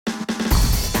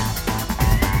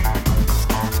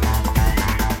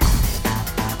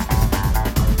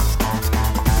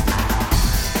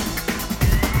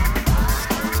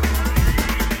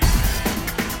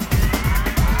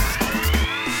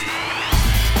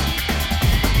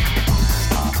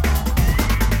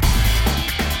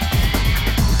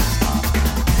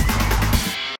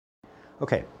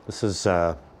Okay, this is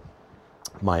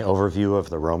my overview of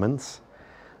the Romans.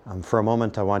 For a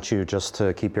moment, I want you just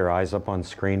to keep your eyes up on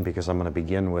screen because I'm going to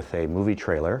begin with a movie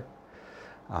trailer.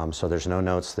 So there's no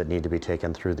notes that need to be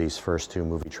taken through these first two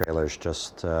movie trailers.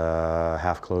 Just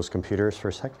half close computers for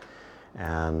a sec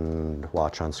and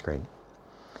watch on screen.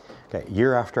 Okay,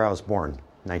 year after I was born,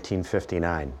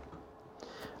 1959,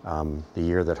 the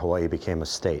year that Hawaii became a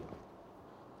state.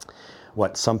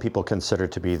 What some people consider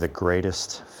to be the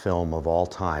greatest film of all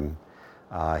time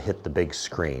hit the big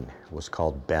screen. It was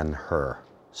called Ben-Hur,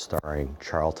 starring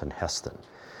Charlton Heston.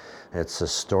 It's a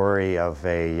story of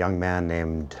a young man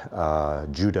named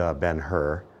Judah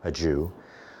Ben-Hur, a Jew,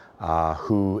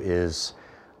 who is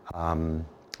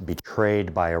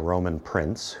betrayed by a Roman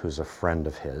prince who's a friend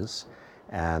of his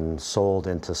and sold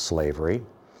into slavery,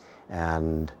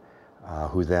 and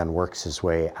who then works his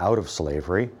way out of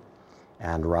slavery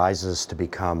and rises to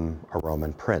become a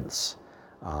Roman prince.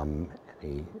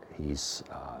 He's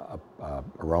a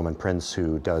Roman prince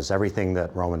who does everything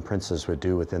that Roman princes would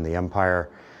do within the empire,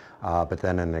 but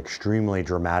then in an extremely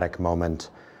dramatic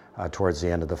moment towards the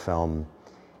end of the film,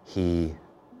 he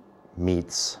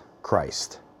meets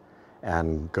Christ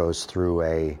and goes through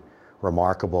a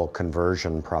remarkable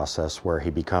conversion process where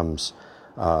he becomes,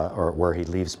 or where he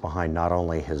leaves behind not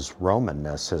only his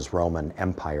Romanness, his Roman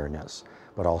Empire-ness,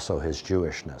 but also his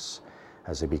Jewishness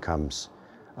as he becomes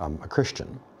a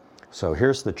Christian. So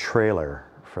here's the trailer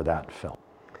for that film.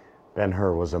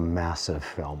 Ben-Hur was a massive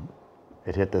film.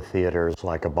 It hit the theaters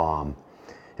like a bomb.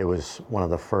 It was one of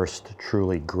the first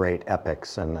truly great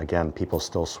epics, and again, people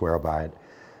still swear by it.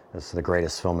 It's the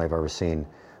greatest film they've ever seen.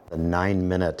 The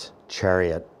 9-minute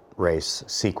chariot race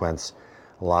sequence,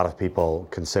 a lot of people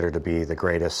consider to be the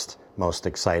greatest, most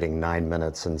exciting 9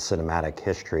 minutes in cinematic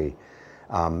history.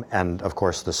 And of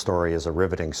course, the story is a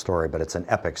riveting story, but it's an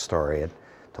epic story,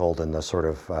 told in the sort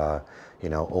of,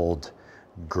 old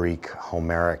Greek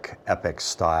Homeric epic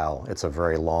style. It's a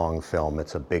very long film.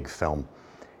 It's a big film.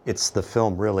 It's the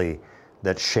film really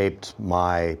that shaped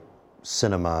my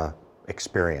cinema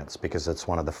experience because it's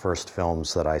one of the first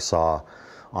films that I saw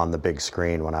on the big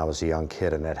screen when I was a young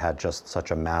kid, and it had just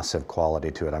such a massive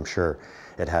quality to it. I'm sure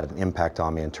it had an impact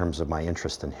on me in terms of my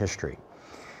interest in history.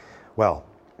 Well,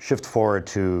 shift forward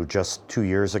to just 2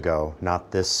 years ago,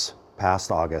 not this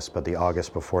past August, but the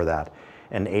August before that,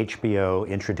 and HBO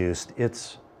introduced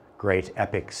its great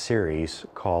epic series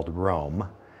called Rome,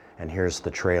 and here's the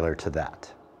trailer to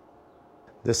that.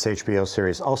 This HBO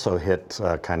series also hit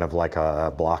kind of like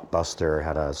a blockbuster,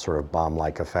 had a sort of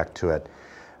bomb-like effect to it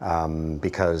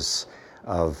because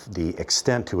of the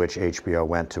extent to which HBO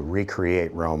went to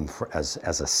recreate Rome as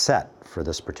a set for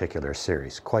this particular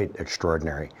series. Quite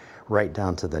extraordinary, right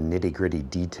down to the nitty-gritty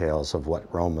details of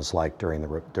what Rome was like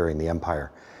during the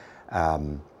empire.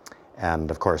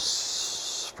 And of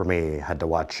course, for me, I had to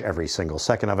watch every single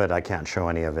second of it. I can't show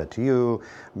any of it to you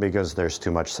because there's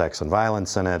too much sex and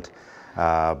violence in it,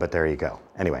 but there you go.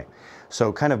 Anyway,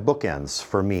 so kind of bookends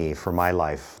for me, for my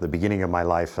life, the beginning of my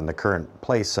life and the current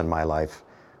place in my life,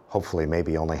 hopefully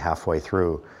maybe only halfway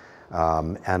through.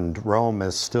 And Rome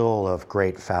is still of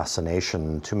great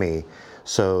fascination to me.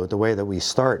 So the way that we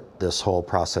start this whole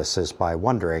process is by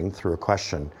wondering through a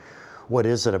question, what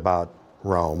is it about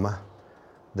Rome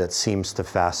that seems to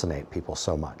fascinate people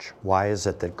so much? Why is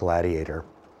it that Gladiator,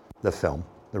 the film,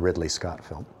 the Ridley Scott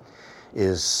film,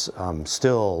 is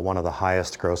still one of the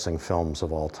highest grossing films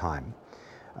of all time?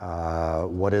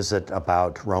 What is it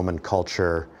about Roman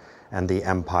culture and the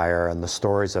empire and the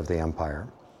stories of the empire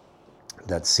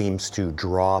that seems to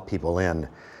draw people in,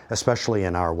 especially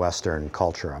in our Western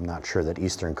culture? I'm not sure that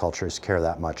Eastern cultures care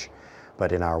that much,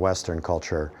 but in our Western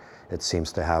culture, it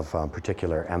seems to have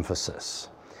particular emphasis.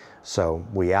 So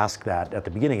we ask that at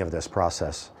the beginning of this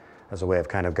process as a way of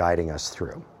kind of guiding us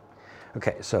through.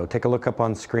 Okay, so take a look up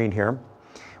on screen here.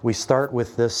 We start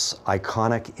with this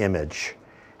iconic image,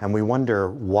 and we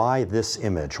wonder why this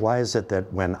image. Why is it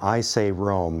that when I say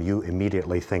Rome, you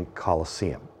immediately think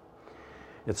Colosseum?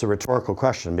 It's a rhetorical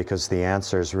question because the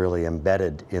answer is really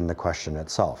embedded in the question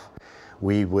itself.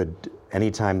 We would,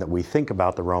 anytime that we think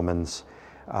about the Romans,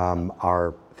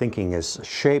 our thinking is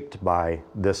shaped by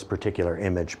this particular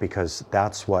image because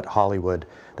that's what Hollywood,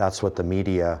 that's what the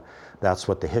media, that's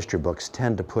what the history books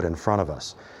tend to put in front of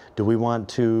us. Do we want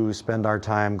to spend our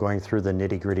time going through the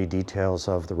nitty-gritty details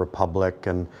of the Republic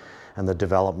and the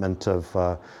development of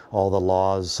all the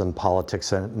laws and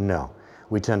politics? No.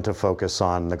 We tend to focus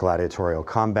on the gladiatorial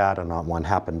combat and on what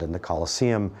happened in the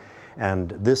Colosseum,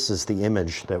 and this is the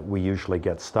image that we usually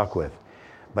get stuck with.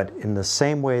 But in the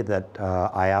same way that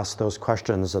I asked those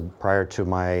questions prior to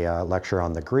my lecture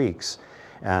on the Greeks,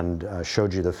 and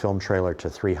showed you the film trailer to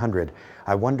 300,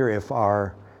 I wonder if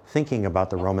our thinking about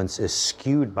the Romans is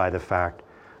skewed by the fact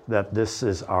that this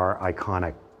is our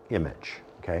iconic image.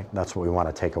 Okay, that's what we want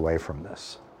to take away from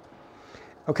this.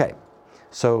 Okay,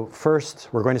 so first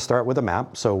we're going to start with a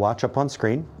map, so watch up on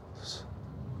screen.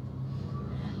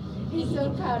 He's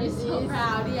so proud. He's so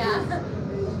proud, yeah.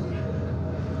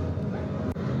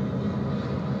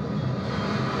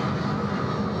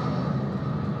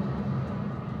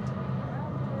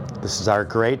 This is our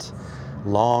great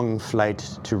long flight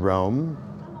to Rome.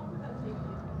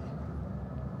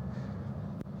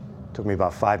 Took me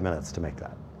about 5 minutes to make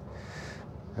that.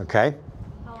 Okay?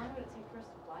 How long would it take for us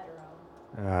to fly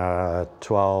to Rome?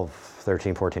 12,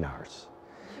 13, 14 hours.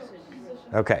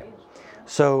 Okay,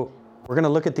 so we're going to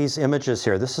look at these images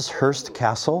here. This is Hearst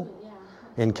Castle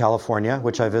in California,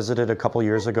 which I visited a couple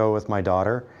years ago with my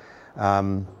daughter.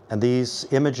 And these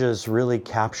images really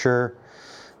capture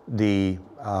the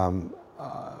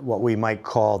what we might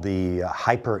call the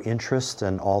hyper interest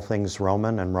in all things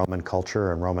Roman and Roman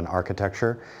culture and Roman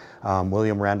architecture.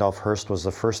 William Randolph Hearst was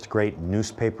the first great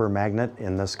newspaper magnate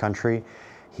in this country.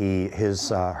 His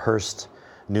Hearst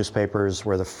newspapers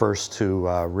were the first to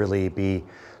really be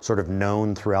sort of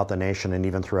known throughout the nation and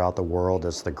even throughout the world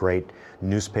as the great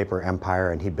newspaper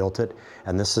empire, and he built it.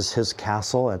 And this is his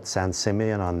castle at San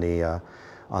Simeon on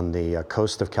the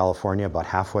coast of California, about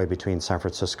halfway between San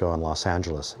Francisco and Los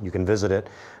Angeles. You can visit it,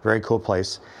 very cool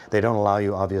place. They don't allow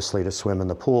you, obviously, to swim in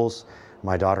the pools.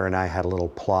 My daughter and I had a little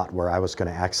plot where I was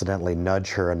going to accidentally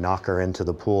nudge her and knock her into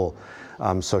the pool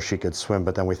so she could swim,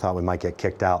 but then we thought we might get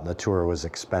kicked out and the tour was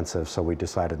expensive, so we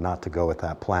decided not to go with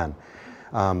that plan.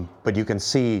 But you can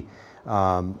see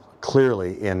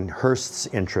clearly in Hearst's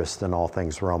interest in all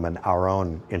things Roman, our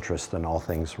own interest in all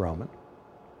things Roman.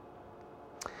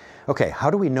 Okay, how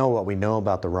do we know what we know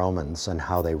about the Romans and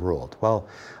how they ruled? Well,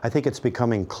 I think it's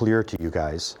becoming clear to you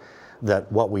guys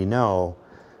that what we know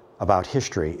about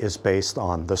history is based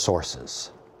on the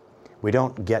sources. We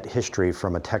don't get history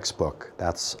from a textbook.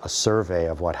 That's a survey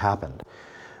of what happened.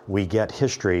 We get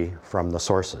history from the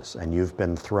sources, and you've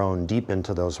been thrown deep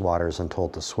into those waters and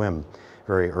told to swim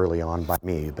very early on by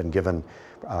me. You've been given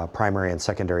primary and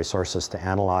secondary sources to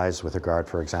analyze with regard,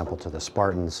 for example, to the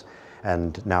Spartans,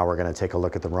 and now we're going to take a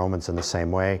look at the Romans in the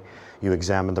same way. You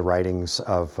examine the writings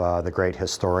of the great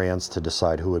historians to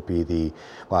decide who would be the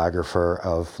biographer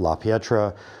of La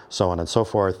Pietra, so on and so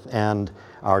forth, and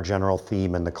our general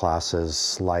theme in the class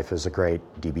is life is a great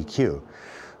DBQ.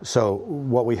 So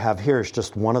what we have here is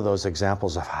just one of those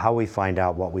examples of how we find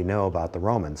out what we know about the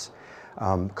Romans.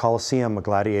 Colosseum, a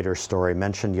gladiator story,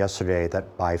 mentioned yesterday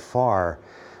that by far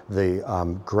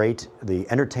the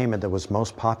entertainment that was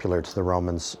most popular to the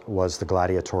Romans was the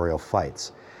gladiatorial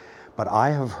fights. But I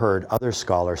have heard other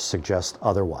scholars suggest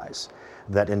otherwise,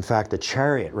 that in fact the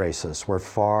chariot races were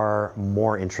far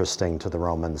more interesting to the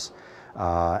Romans,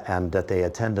 and that they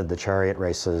attended the chariot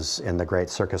races in the great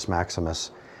Circus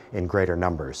Maximus in greater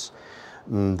numbers.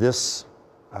 This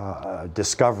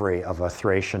discovery of a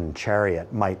Thracian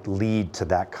chariot might lead to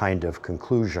that kind of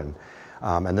conclusion.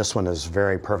 And this one is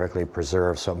very perfectly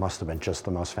preserved, so it must have been just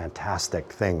the most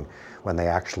fantastic thing when they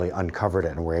actually uncovered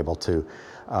it and were able to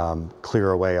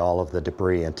clear away all of the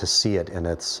debris and to see it in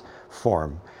its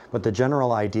form. But the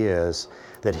general idea is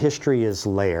that history is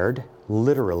layered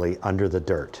literally under the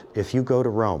dirt. If you go to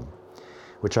Rome,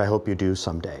 which I hope you do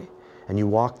someday, and you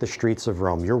walk the streets of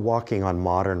Rome, you're walking on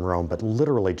modern Rome, but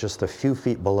literally just a few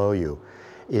feet below you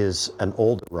is an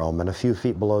older Rome, and a few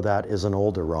feet below that is an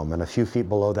older Rome, and a few feet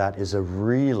below that is a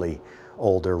really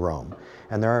older Rome.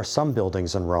 And there are some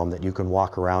buildings in Rome that you can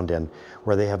walk around in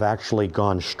where they have actually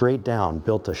gone straight down,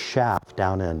 built a shaft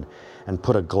down in, and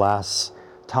put a glass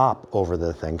top over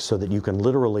the thing so that you can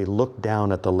literally look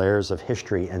down at the layers of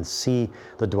history and see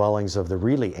the dwellings of the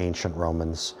really ancient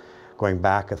Romans going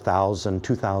back 1,000,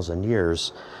 2,000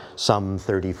 years, some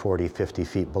 30, 40, 50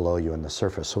 feet below you in the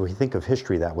surface. So if you think of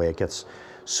history that way, it gets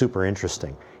super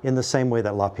interesting. In the same way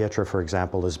that La Pietra, for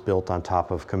example, is built on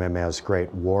top of Kamehameha's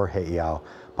great war heiau,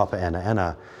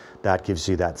 Papaena'ena, that gives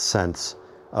you that sense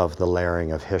of the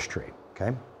layering of history,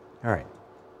 okay? All right.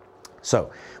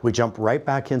 So we jump right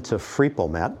back into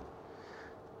Freeplemet,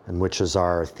 and which is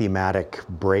our thematic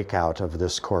breakout of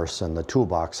this course and the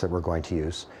toolbox that we're going to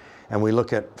use. And we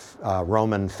look at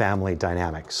Roman family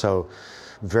dynamics. So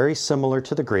very similar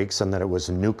to the Greeks in that it was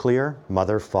nuclear,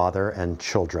 mother, father, and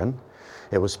children.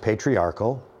 It was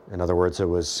patriarchal. In other words, it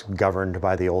was governed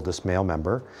by the oldest male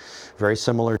member. Very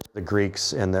similar to the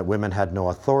Greeks in that women had no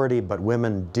authority, but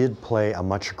women did play a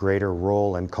much greater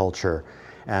role in culture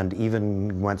and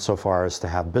even went so far as to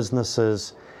have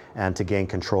businesses and to gain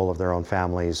control of their own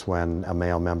families when a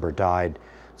male member died.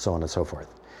 so on and so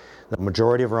forth. The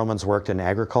majority of Romans worked in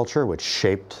agriculture, which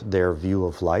shaped their view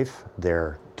of life,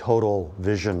 their total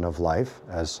vision of life,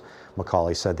 as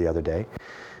Macaulay said the other day.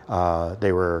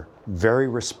 They were very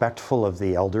respectful of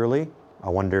the elderly. I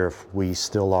wonder if we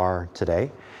still are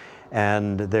today.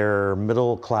 And their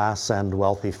middle class and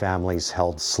wealthy families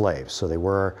held slaves. So they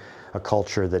were a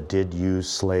culture that did use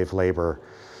slave labor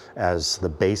as the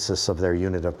basis of their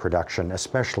unit of production,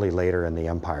 especially later in the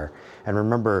empire. And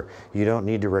remember, you don't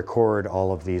need to record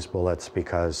all of these bullets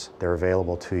because they're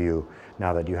available to you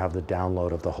now that you have the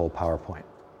download of the whole PowerPoint.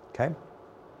 Okay?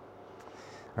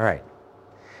 All right.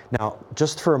 Now,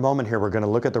 just for a moment here, we're going to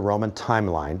look at the Roman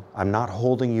timeline. I'm not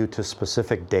holding you to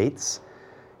specific dates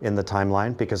in the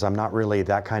timeline because I'm not really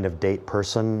that kind of date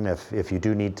person. If you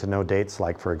do need to know dates,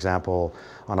 like for example,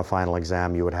 on a final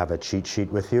exam, you would have a cheat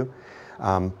sheet with you.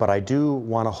 But I do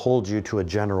want to hold you to a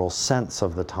general sense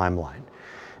of the timeline.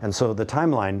 And so the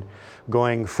timeline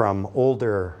going from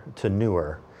older to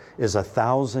newer is a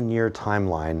 1,000-year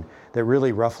timeline that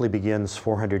really roughly begins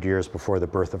 400 years before the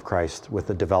birth of Christ with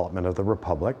the development of the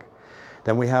Republic.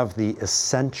 Then we have the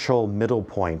essential middle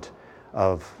point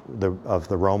of the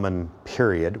Roman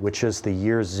period, which is the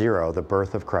year zero, the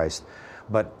birth of Christ,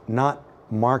 but not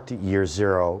marked year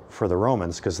zero for the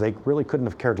Romans because they really couldn't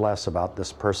have cared less about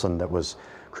this person that was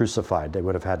crucified. They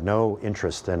would have had no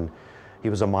interest in, he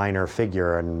was a minor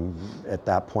figure and at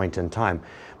that point in time.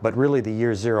 But really the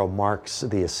year zero marks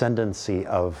the ascendancy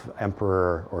of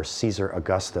Emperor or Caesar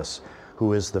Augustus,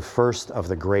 who is the first of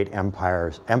the great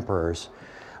emperors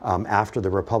after the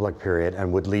Republic period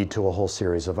and would lead to a whole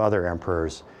series of other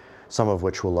emperors, some of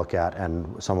which we'll look at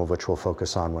and some of which we'll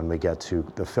focus on when we get to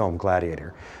the film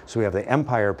Gladiator. So we have the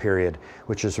Empire period,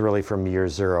 which is really from year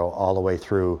zero all the way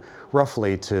through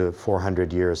roughly to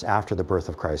 400 years after the birth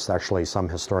of Christ. Actually, some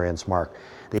historians mark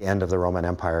the end of the Roman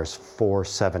Empire as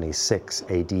 476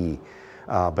 AD,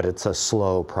 but it's a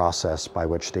slow process by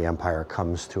which the empire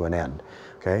comes to an end.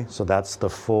 Okay, so that's the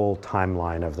full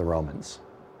timeline of the Romans.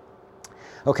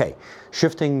 Okay,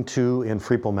 shifting to, in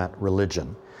Freeplemet,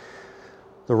 religion.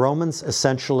 The Romans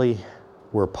essentially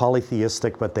were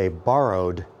polytheistic, but they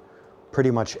borrowed pretty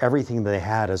much everything they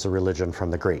had as a religion from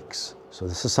the Greeks. So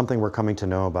this is something we're coming to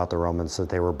know about the Romans, that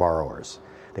they were borrowers.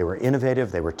 They were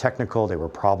innovative, they were technical, they were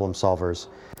problem solvers,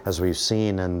 as we've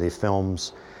seen in the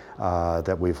films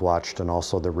that we've watched and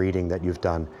also the reading that you've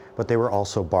done, but they were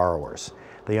also borrowers.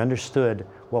 They understood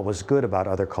what was good about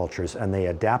other cultures and they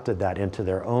adapted that into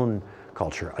their own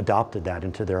culture, adopted that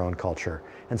into their own culture,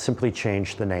 and simply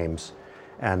changed the names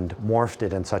and morphed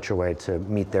it in such a way to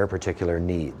meet their particular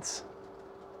needs.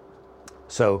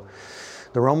 So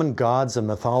the Roman gods and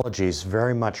mythologies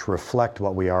very much reflect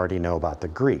what we already know about the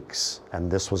Greeks.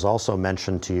 And this was also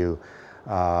mentioned to you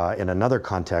in another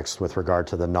context with regard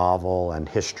to the novel and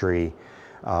history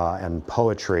and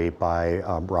poetry by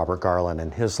Robert Garland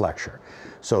in his lecture.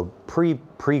 So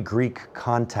pre-Greek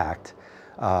contact,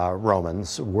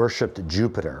 Romans worshipped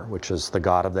Jupiter, which is the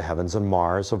god of the heavens, and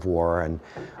Mars of war, and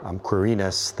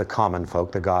Quirinus, the common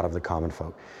folk, the god of the common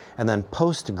folk. And then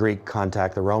post-Greek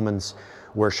contact, the Romans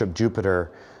worshipped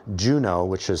Jupiter, Juno,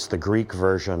 which is the Greek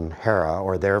version Hera,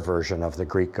 or their version of the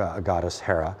Greek goddess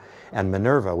Hera, and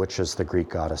Minerva, which is the Greek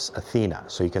goddess Athena.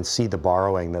 So you can see the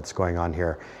borrowing that's going on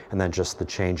here, and then just the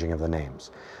changing of the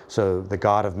names. So the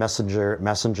god of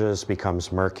messengers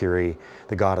becomes Mercury,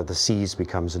 the god of the seas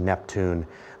becomes Neptune,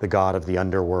 the god of the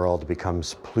underworld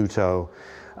becomes Pluto,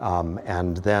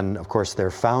 and then, of course,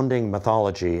 their founding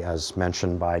mythology, as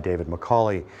mentioned by David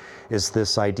Macaulay, is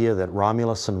this idea that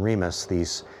Romulus and Remus,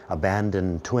 these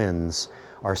abandoned twins,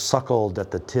 are suckled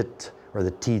at the tit or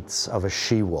the teats of a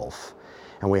she-wolf.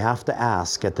 And we have to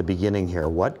ask at the beginning here,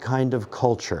 what kind of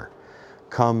culture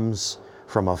comes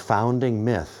from a founding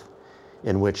myth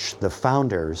in which the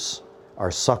founders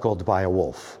are suckled by a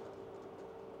wolf?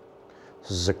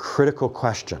 This is a critical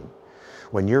question.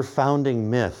 When your founding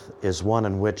myth is one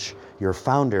in which your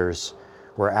founders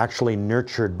were actually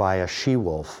nurtured by a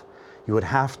she-wolf, you would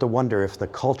have to wonder if the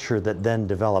culture that then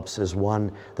develops is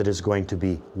one that is going to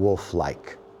be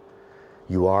wolf-like.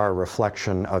 You are a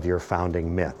reflection of your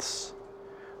founding myths.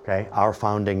 Okay? Our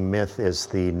founding myth is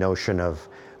the notion of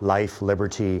life,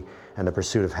 liberty, and the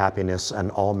pursuit of happiness, and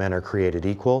all men are created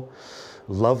equal.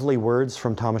 Lovely words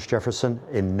from Thomas Jefferson,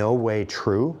 in no way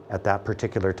true at that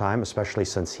particular time, especially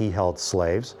since he held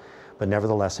slaves, but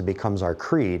nevertheless it becomes our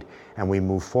creed and we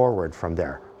move forward from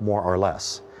there, more or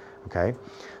less. Okay?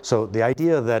 So the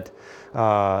idea that,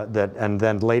 and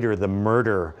then later the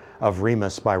murder of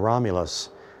Remus by Romulus,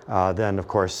 then of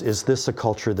course, is this a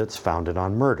culture that's founded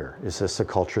on murder? Is this a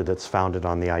culture that's founded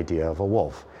on the idea of a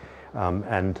wolf?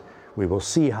 And We will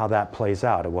see how that plays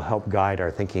out. It will help guide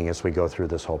our thinking as we go through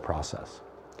this whole process.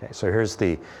 Okay, so here's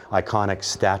the iconic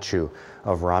statue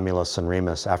of Romulus and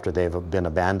Remus after they've been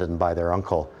abandoned by their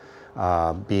uncle,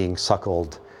 being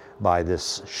suckled by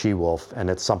this she-wolf, and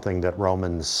it's something that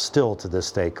Romans still to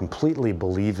this day completely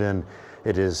believe in.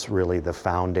 It is really the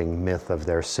founding myth of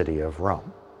their city of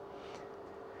Rome.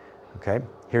 Okay,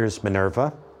 here's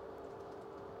Minerva.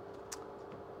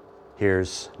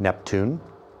 Here's Neptune.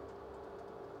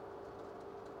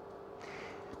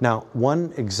 Now,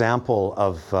 one example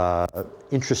of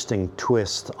interesting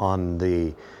twist on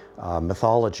the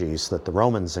mythologies that the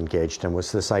Romans engaged in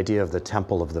was this idea of the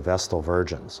Temple of the Vestal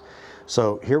Virgins.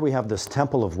 So here we have this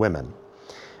temple of women,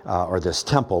 or this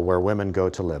temple where women go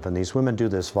to live. And these women do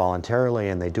this voluntarily,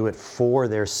 and they do it for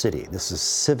their city. This is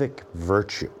civic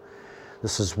virtue.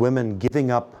 This is women giving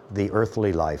up the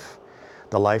earthly life,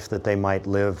 the life that they might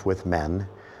live with men.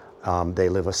 They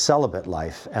live a celibate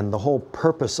life, and the whole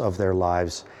purpose of their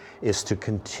lives is to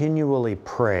continually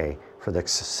pray for the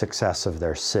success of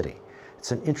their city.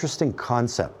 It's an interesting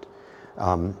concept,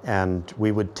 and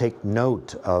we would take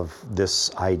note of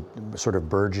this sort of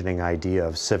burgeoning idea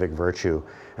of civic virtue,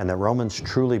 and that Romans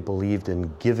truly believed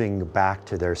in giving back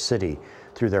to their city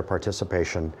through their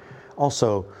participation.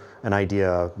 Also, an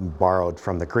idea borrowed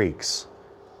from the Greeks,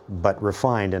 but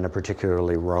refined in a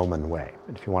particularly Roman way.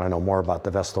 If you want to know more about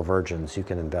the Vestal Virgins, you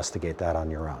can investigate that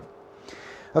on your own.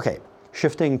 Okay,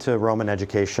 shifting to Roman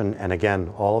education, and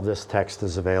again, all of this text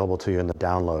is available to you in the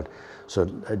download, so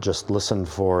just listen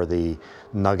for the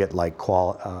nugget-like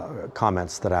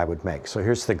comments that I would make. So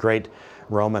here's the great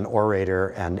Roman orator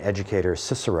and educator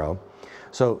Cicero.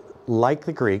 So like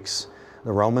the Greeks,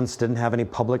 the Romans didn't have any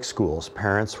public schools.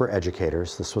 Parents were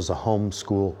educators. This was a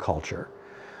homeschool culture.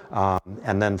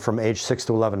 And then from age 6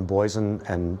 to 11, boys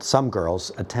and some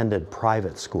girls attended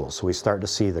private schools. So we start to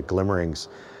see the glimmerings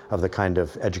of the kind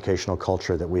of educational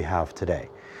culture that we have today.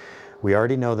 We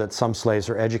already know that some slaves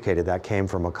are educated. That came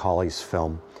from Macaulay's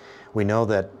film. We know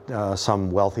that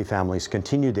some wealthy families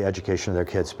continued the education of their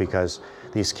kids because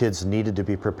these kids needed to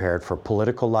be prepared for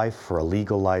political life, for a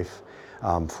legal life,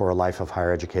 for a life of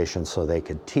higher education so they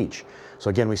could teach. So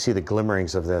again, we see the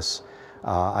glimmerings of this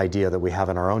idea that we have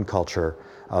in our own culture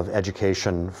of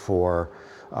education for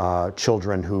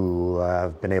children who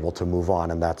have been able to move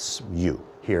on, and that's you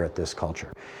here at this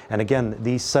culture. And again,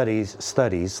 these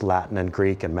studies, Latin and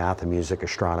Greek and math and music,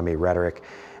 astronomy, rhetoric,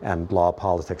 and law,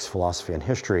 politics, philosophy, and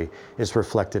history, is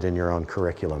reflected in your own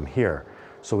curriculum here.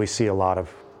 So we see a lot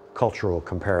of cultural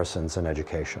comparisons in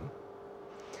education.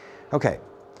 Okay,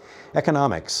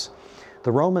 economics.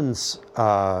 The Romans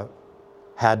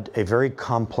had a very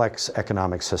complex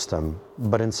economic system,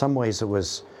 but in some ways it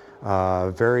was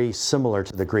very similar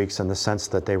to the Greeks in the sense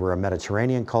that they were a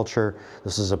Mediterranean culture.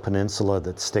 This is a peninsula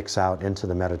that sticks out into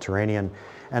the Mediterranean,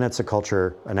 and it's a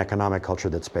culture, an economic culture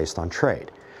that's based on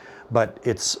trade. But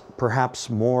it's perhaps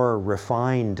more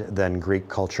refined than Greek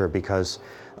culture because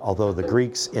although the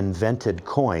Greeks invented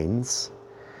coins,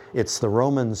 it's the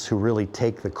Romans who really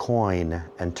take the coin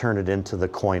and turn it into the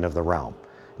coin of the realm.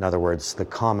 In other words, the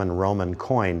common Roman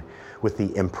coin with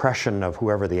the impression of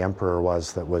whoever the emperor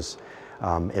was that was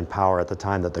in power at the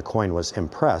time that the coin was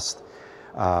impressed,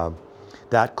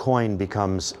 that coin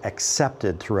becomes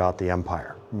accepted throughout the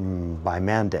empire by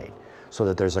mandate, so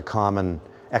that there's a common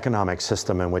economic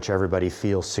system in which everybody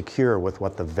feels secure with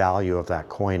what the value of that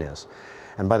coin is.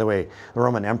 And by the way, the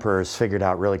Roman emperors figured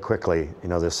out really quickly,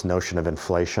 this notion of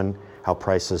inflation, how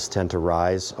prices tend to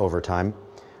rise over time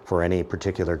for any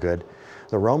particular good.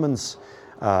 The Romans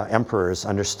emperors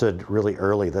understood really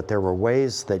early that there were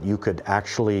ways that you could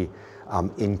actually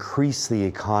increase the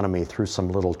economy through some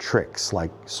little tricks.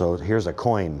 So here's a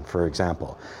coin, for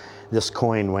example. This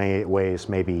coin weighs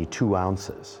maybe 2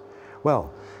 ounces.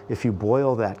 Well, if you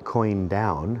boil that coin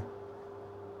down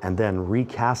and then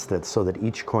recast it so that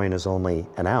each coin is only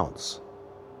an ounce,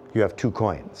 you have 2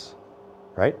 coins,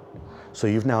 right? So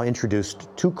you've now introduced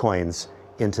 2 coins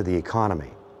into the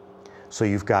economy. So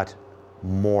you've got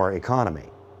more economy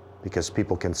because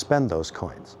people can spend those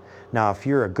coins. Now, if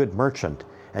you're a good merchant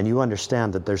and you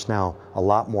understand that there's now a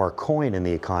lot more coin in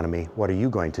the economy, what are you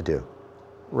going to do?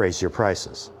 Raise your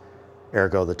prices,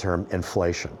 ergo the term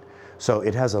inflation. So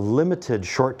it has a limited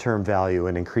short-term value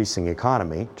in increasing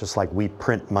economy, just like we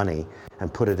print money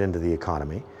and put it into the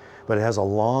economy, but it has a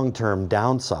long-term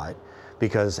downside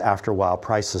because after a while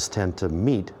prices tend to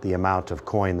meet the amount of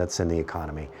coin that's in the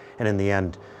economy. And in the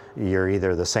end, you're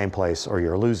either the same place or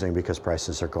you're losing because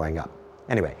prices are going up.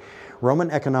 Anyway, Roman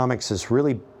economics is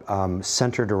really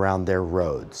centered around their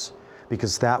roads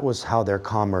because that was how their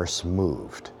commerce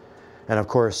moved. And of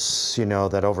course,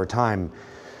 that over time,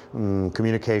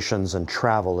 communications and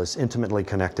travel is intimately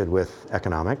connected with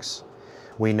economics.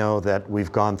 We know that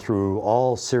we've gone through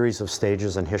all series of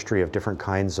stages in history of different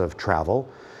kinds of travel,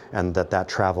 and that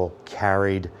travel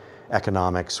carried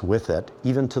economics with it,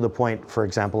 even to the point, for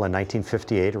example, in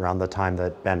 1958, around the time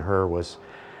that Ben-Hur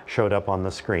showed up on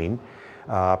the screen,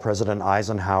 President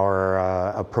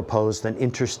Eisenhower proposed an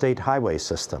interstate highway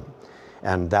system,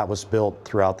 and that was built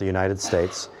throughout the United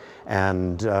States.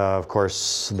 And of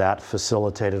course, that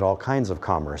facilitated all kinds of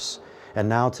commerce. And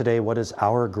now today, what is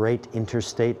our great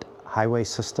interstate highway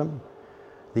system?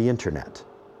 The internet,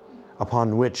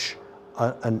 upon which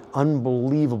an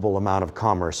unbelievable amount of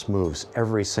commerce moves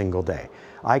every single day.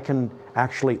 I can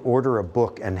actually order a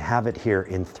book and have it here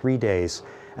in 3 days,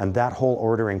 and that whole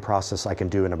ordering process I can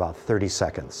do in about 30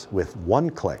 seconds with one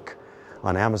click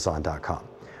on Amazon.com.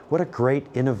 What a great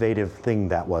innovative thing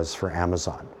that was for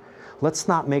Amazon. Let's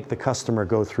not make the customer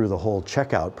go through the whole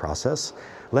checkout process.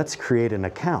 Let's create an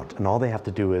account, and all they have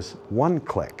to do is one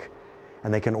click,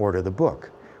 and they can order the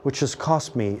book, which has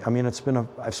cost me, I mean,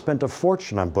 I've spent a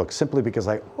fortune on books simply because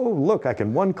look, I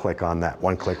can one click on that.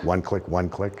 One click, one click, one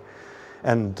click.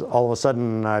 And all of a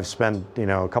sudden I've spent,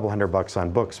 a couple $100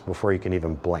 on books before you can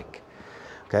even blink.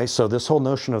 Okay, so this whole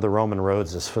notion of the Roman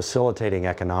roads as facilitating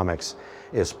economics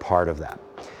is part of that.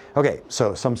 Okay,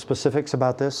 so some specifics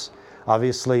about this.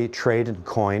 Obviously, trade and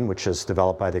coin, which is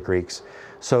developed by the Greeks.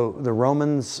 So the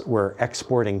Romans were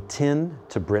exporting tin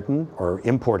to Britain, or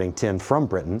importing tin from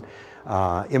Britain,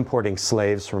 importing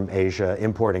slaves from Asia,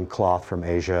 importing cloth from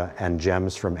Asia, and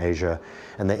gems from Asia.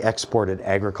 And they exported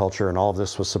agriculture, and all of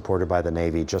this was supported by the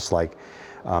Navy, just like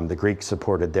the Greeks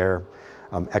supported their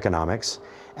economics.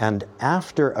 And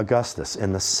after Augustus,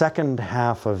 in the second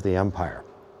half of the empire,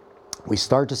 we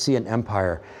start to see an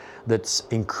empire that's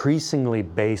increasingly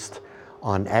based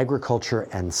on agriculture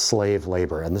and slave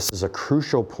labor. And this is a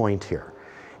crucial point here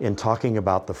in talking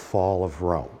about the fall of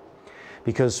Rome.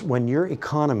 Because when your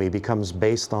economy becomes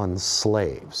based on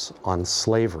slaves, on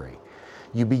slavery,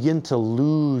 you begin to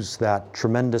lose that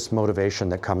tremendous motivation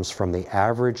that comes from the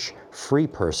average free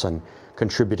person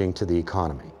contributing to the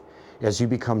economy. As you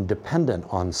become dependent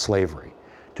on slavery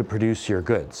to produce your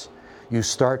goods, you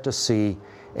start to see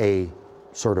a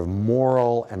sort of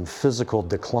moral and physical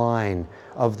decline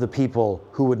of the people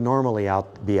who would normally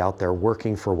be out there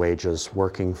working for wages,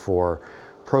 working for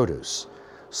produce.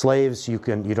 Slaves, you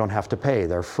don't have to pay,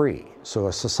 they're free. So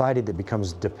a society that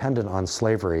becomes dependent on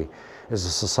slavery is a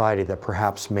society that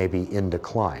perhaps may be in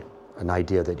decline, an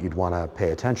idea that you'd want to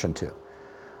pay attention to.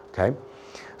 Okay?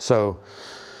 So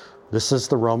this is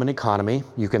the Roman economy.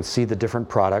 You can see the different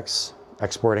products,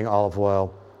 exporting olive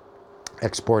oil,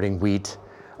 exporting wheat,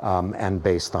 and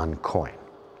based on coin.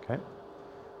 Okay?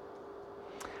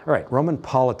 All right, Roman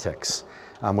politics.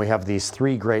 We have these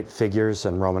three great figures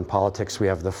in Roman politics. We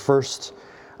have the first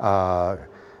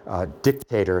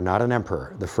dictator, not an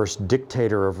emperor, the first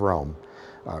dictator of Rome,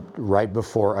 right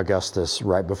before Augustus,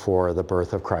 right before the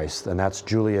birth of Christ, and that's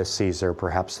Julius Caesar,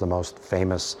 perhaps the most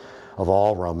famous of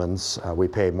all Romans. We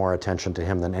pay more attention to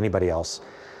him than anybody else.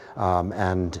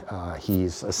 And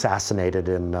he's assassinated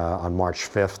on March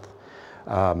 5th.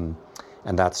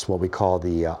 And that's what we call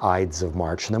the Ides of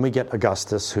March. And then we get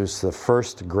Augustus, who's the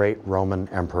first great Roman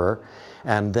emperor.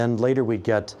 And then later we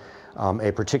get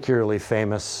a particularly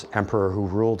famous emperor who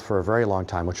ruled for a very long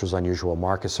time, which was unusual,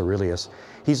 Marcus Aurelius.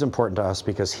 He's important to us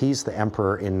because he's the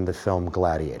emperor in the film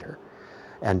Gladiator.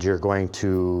 And you're going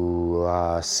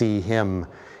to see him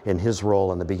in his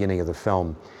role in the beginning of the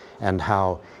film, and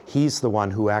how he's the one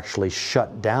who actually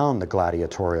shut down the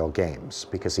gladiatorial games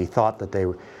because he thought that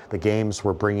the games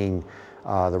were bringing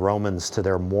the Romans to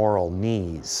their moral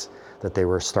knees, that they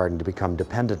were starting to become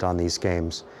dependent on these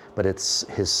games. But it's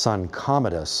his son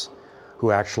Commodus who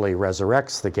actually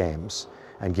resurrects the games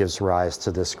and gives rise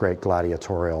to this great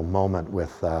gladiatorial moment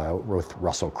with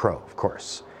Russell Crowe, of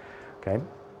course. Okay?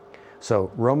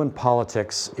 So Roman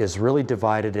politics is really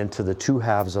divided into the two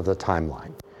halves of the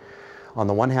timeline. On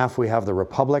the one half, we have the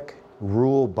Republic,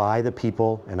 ruled by the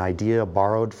people, an idea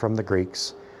borrowed from the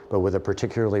Greeks, but with a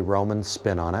particularly Roman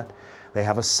spin on it. They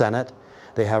have a Senate.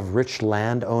 They have rich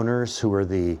landowners who are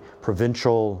the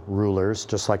provincial rulers,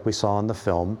 just like we saw in the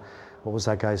film. What was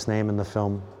that guy's name in the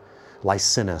film?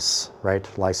 Licinus, right?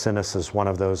 Licinus is one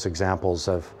of those examples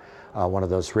of one of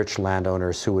those rich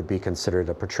landowners who would be considered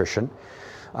a patrician.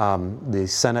 The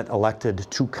Senate elected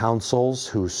two consuls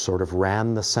who sort of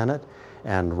ran the Senate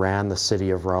and ran the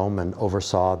city of Rome and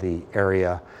oversaw the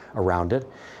area around it.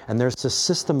 And there's a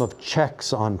system of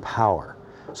checks on power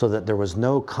so that there was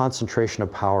no concentration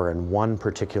of power in one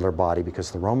particular body,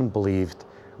 because the Roman believed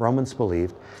Romans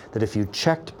believed that if you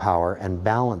checked power and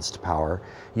balanced power,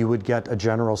 you would get a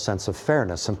general sense of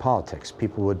fairness in politics.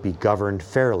 People would be governed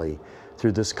fairly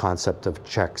through this concept of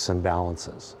checks and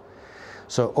balances.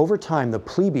 So over time, the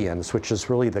plebeians, which is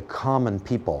really the common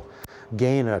people,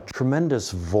 gain a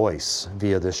tremendous voice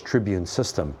via this tribune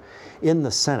system in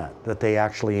the Senate, that they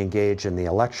actually engage in the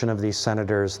election of these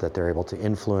senators, that they're able to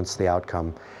influence the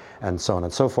outcome, and so on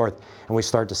and so forth. And we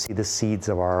start to see the seeds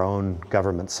of our own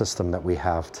government system that we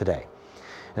have today.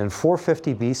 In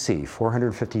 450 BC,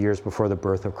 450 years before the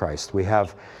birth of Christ, we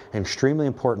have an extremely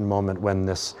important moment when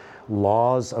this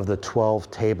laws of the 12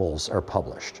 tables are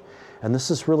published. And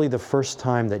this is really the first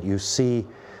time that you see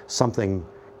something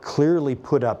clearly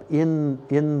put up in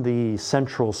the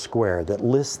central square that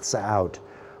lists out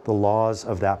the laws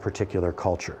of that particular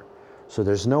culture. So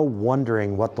there's no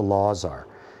wondering what the laws are.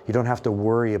 You don't have to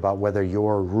worry about whether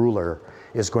your ruler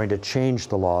is going to change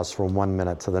the laws from one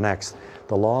minute to the next.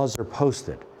 The laws are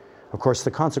posted. Of course,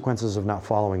 the consequences of not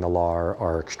following the law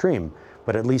are extreme,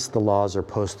 but at least the laws are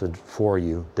posted for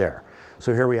you there.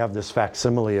 So here we have this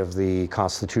facsimile of the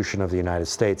Constitution of the United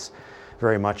States,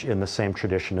 very much in the same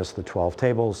tradition as the 12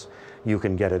 tables. You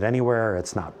can get it anywhere.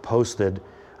 It's not posted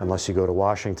unless you go to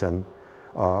Washington,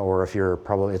 or if you're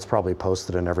it's probably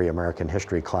posted in every American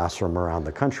history classroom around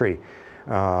the country.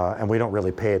 And we don't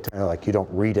really pay attention, like you don't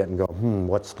read it and go,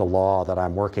 what's the law that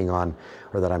I'm working on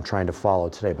or that I'm trying to follow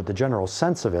today? But the general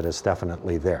sense of it is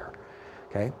definitely there.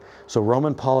 Okay? So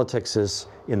Roman politics is,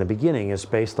 in the beginning, is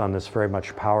based on this very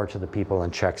much power to the people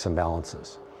and checks and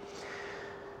balances.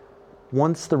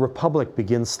 Once the Republic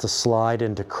begins to slide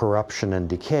into corruption and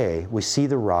decay, we see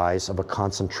the rise of a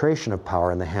concentration of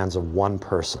power in the hands of one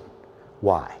person.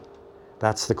 Why?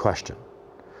 That's the question.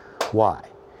 Why?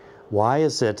 Why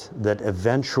is it that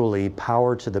eventually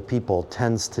power to the people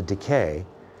tends to decay,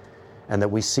 and that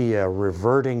we see a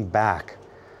reverting back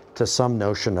to some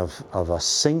notion of a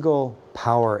single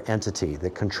power entity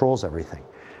that controls everything?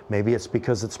 Maybe it's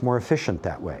because it's more efficient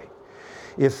that way.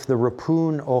 If the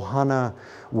Ripon Ohana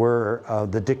were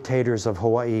the dictators of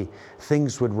Hawaii,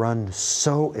 things would run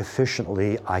so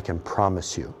efficiently, I can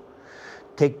promise you.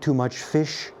 Take too much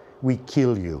fish, we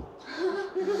kill you.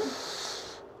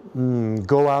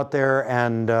 Go out there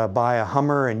and buy a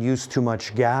Hummer and use too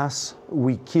much gas,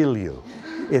 we kill you.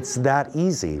 It's that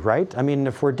easy, right? I mean,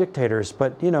 if we're dictators,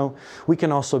 but we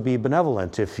can also be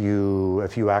benevolent. If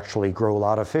you actually grow a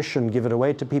lot of fish and give it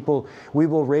away to people, we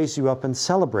will raise you up and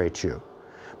celebrate you.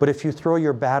 But if you throw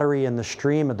your battery in the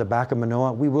stream at the back of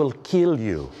Manoa, we will kill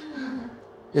you.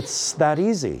 It's that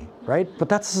easy, right? But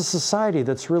that's a society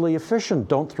that's really efficient.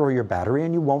 Don't throw your battery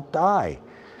and you won't die.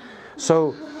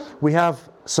 So we have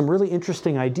some really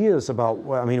interesting ideas about,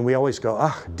 we always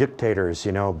go, dictators,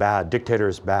 bad,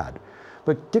 dictators bad.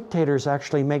 But dictators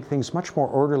actually make things much more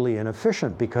orderly and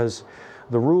efficient because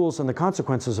the rules and the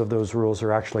consequences of those rules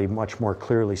are actually much more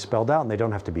clearly spelled out and they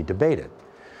don't have to be debated.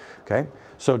 Okay?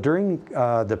 So during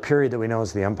the period that we know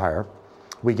as the Empire,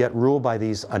 we get ruled by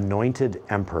these anointed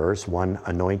emperors, one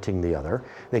anointing the other.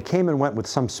 They came and went with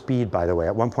some speed, by the way.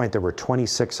 At one point there were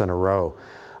 26 in a row,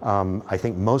 I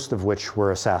think most of which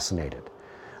were assassinated.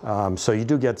 So you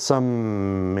do get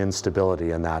some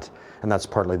instability in that, and that's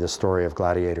partly the story of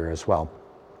Gladiator as well.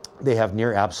 They have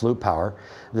near absolute power.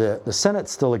 The Senate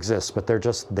still exists, but they're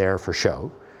just there for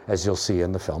show, as you'll see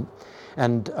in the film.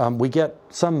 And we get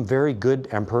some very good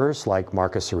emperors like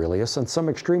Marcus Aurelius and some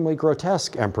extremely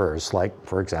grotesque emperors like,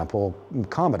 for example,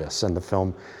 Commodus in the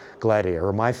film Gladiator,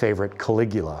 or my favorite,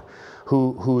 Caligula,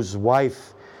 whose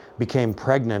wife became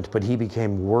pregnant, but he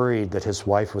became worried that his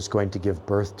wife was going to give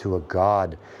birth to a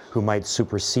god who might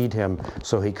supersede him,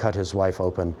 so he cut his wife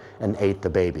open and ate the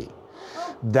baby.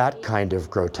 That kind of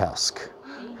grotesque.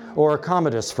 Or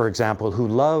Commodus, for example, who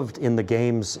loved in the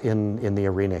games in the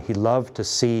arena, he loved to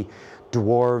see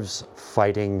dwarves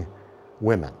fighting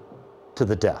women to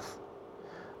the death.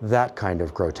 That kind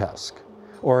of grotesque.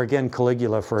 Or again,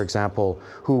 Caligula, for example,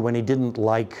 who, when he didn't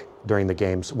like during the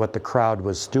games what the crowd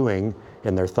was doing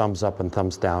in their thumbs up and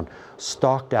thumbs down,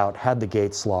 stalked out, had the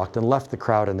gates locked, and left the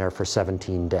crowd in there for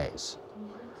 17 days.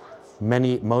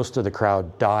 Most of the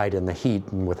crowd died in the heat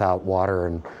and without water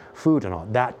and food and all,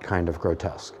 that kind of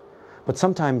grotesque. But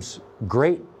sometimes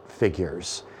great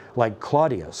figures, like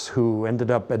Claudius, who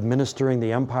ended up administering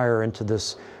the empire into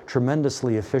this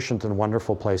tremendously efficient and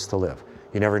wonderful place to live.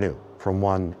 You never knew, from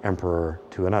one emperor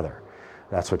to another.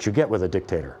 That's what you get with a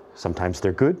dictator. Sometimes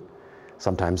they're good,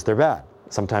 sometimes they're bad.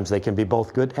 Sometimes they can be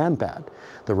both good and bad.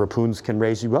 The Ripuns can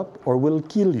raise you up or will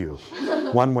kill you,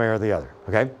 one way or the other,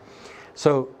 okay?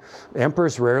 So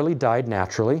emperors rarely died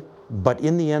naturally, but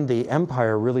in the end, the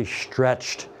empire really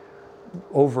stretched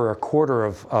over a quarter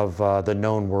of the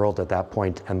known world at that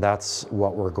point, and that's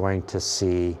what we're going to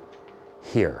see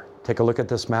here. Take a look at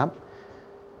this map.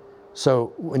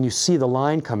 So when you see the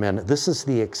line come in, this is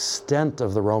the extent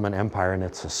of the Roman Empire, and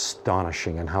it's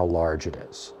astonishing in how large it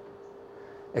is.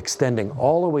 Extending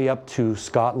all the way up to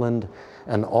Scotland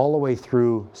and all the way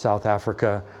through South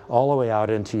Africa, all the way out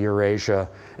into Eurasia,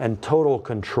 and total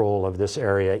control of this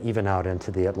area, even out into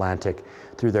the Atlantic,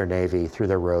 through their navy, through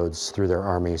their roads, through their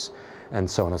armies, and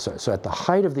so on and so on. So at the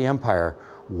height of the empire,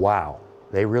 wow,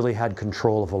 they really had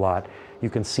control of a lot. You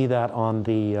can see that on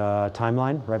the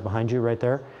timeline right behind you, right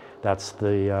there. That's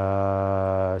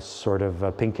the sort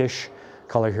of pinkish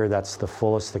color here. That's the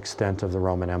fullest extent of the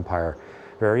Roman Empire.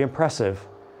 Very impressive,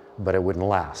 but it wouldn't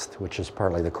last, which is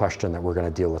partly the question that we're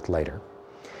going to deal with later.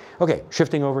 Okay,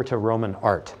 shifting over to Roman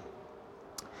art.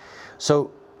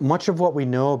 So much of what we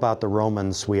know about the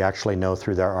Romans, we actually know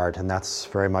through their art, and that's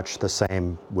very much the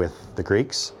same with the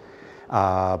Greeks.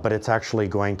 But it's actually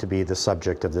going to be the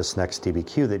subject of this next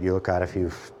DBQ that you look at. If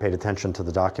you've paid attention to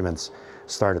the documents,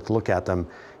 started to look at them,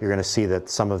 you're going to see that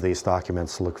some of these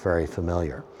documents look very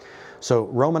familiar. So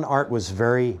Roman art was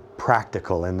very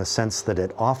practical in the sense that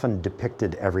it often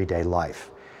depicted everyday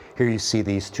life. Here you see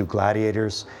these two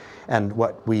gladiators, and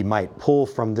what we might pull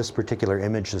from this particular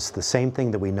image is the same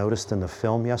thing that we noticed in the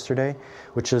film yesterday,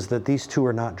 which is that these two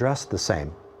are not dressed the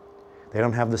same. They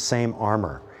don't have the same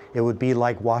armor. It would be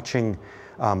like watching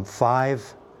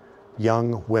 5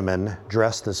 young women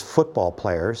dressed as football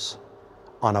players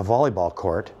on a volleyball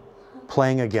court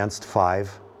playing against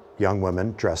 5 young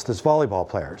women dressed as volleyball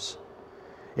players.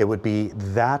 It would be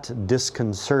that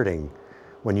disconcerting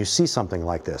when you see something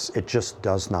like this. It just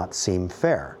does not seem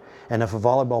fair. And if a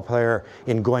volleyball player,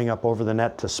 in going up over the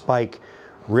net to spike,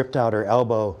 ripped out her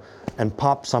elbow and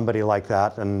popped somebody like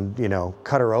that and, you know,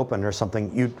 cut her open or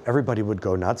something, everybody would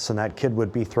go nuts, and that kid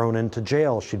would be thrown into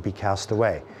jail. She'd be cast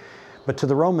away. But to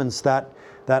the Romans, that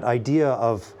idea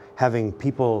of having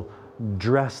people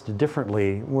dressed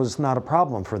differently was not a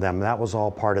problem for them. That was all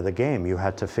part of the game. You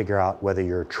had to figure out whether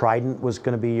your trident was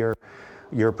going to be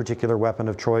your particular weapon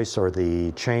of choice, or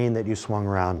the chain that you swung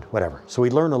around, whatever. So we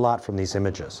learn a lot from these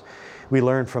images. We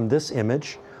learn from this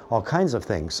image all kinds of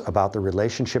things about the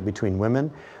relationship between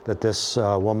women, that this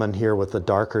woman here with the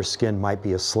darker skin might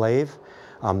be a slave,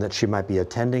 that she might be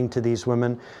attending to these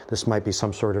women. This might be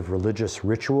some sort of religious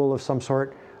ritual of some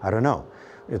sort. I don't know.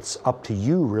 It's up to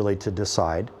you really to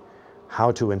decide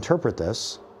how to interpret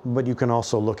this, but you can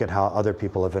also look at how other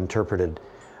people have interpreted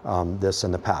this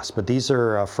in the past. But these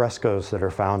are frescoes that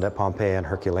are found at Pompeii and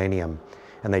Herculaneum,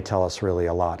 and they tell us really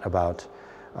a lot about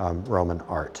Roman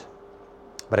art.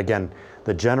 But again,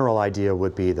 the general idea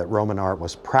would be that Roman art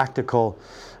was practical.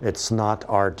 It's not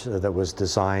art that was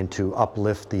designed to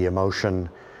uplift the emotion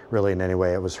really in any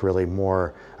way. It was really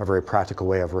more a very practical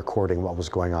way of recording what was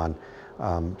going on,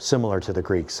 similar to the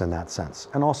Greeks in that sense,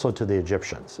 and also to the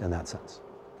Egyptians in that sense.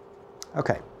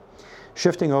 Okay,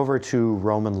 shifting over to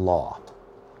Roman law.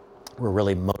 We're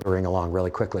really motoring along really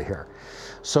quickly here.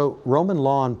 So Roman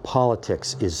law and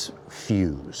politics is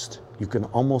fused. You can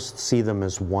almost see them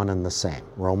as one and the same,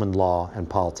 Roman law and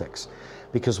politics,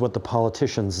 because what the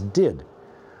politicians did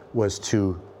was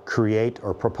to create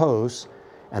or propose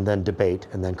and then debate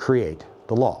and then create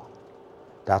the law.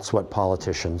 That's what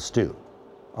politicians do,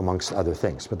 amongst other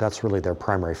things, but that's really their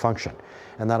primary function.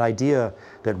 And that idea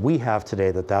that we have today,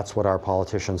 that that's what our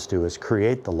politicians do, is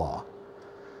create the law,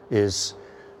 is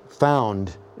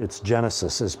found, its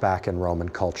genesis is back in Roman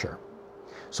culture.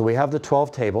 So we have the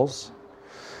 12 tables.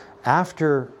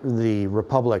 After the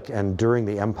Republic and during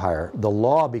the Empire, the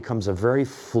law becomes a very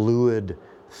fluid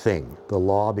thing. The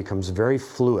law becomes very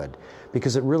fluid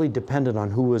because it really depended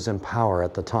on who was in power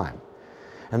at the time.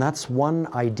 And that's one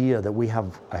idea that we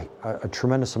have a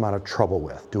tremendous amount of trouble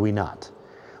with, do we not?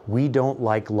 We don't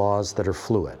like laws that are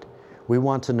fluid. We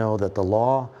want to know that the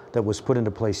law that was put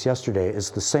into place yesterday is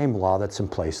the same law that's in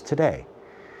place today.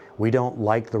 We don't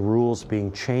like the rules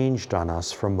being changed on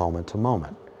us from moment to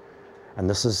moment. And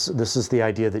this is the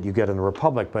idea that you get in the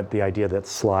Republic, but the idea that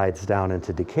slides down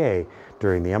into decay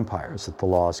during the empires, that the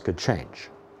laws could change.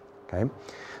 Okay?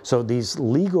 So these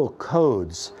legal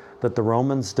codes that the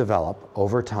Romans develop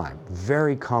over time,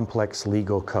 very complex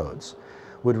legal codes,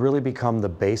 would really become the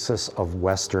basis of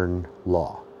Western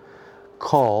law,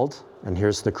 called, and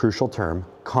here's the crucial term,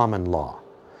 common law.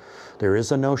 There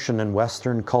is a notion in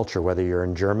Western culture, whether you're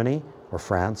in Germany or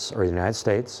France or the United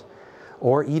States,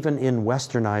 or even in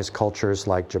westernized cultures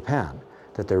like Japan,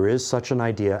 that there is such an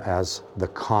idea as the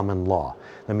common law.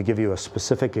 Let me give you a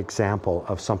specific example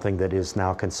of something that is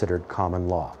now considered common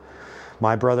law.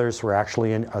 My brothers were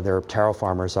actually they're taro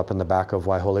farmers up in the back of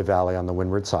Waihole Valley on the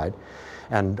windward side.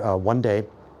 And one day,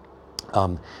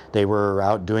 they were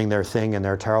out doing their thing in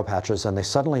their taro patches, and they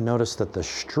suddenly noticed that the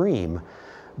stream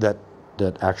that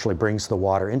actually brings the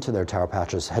water into their taro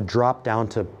patches had dropped down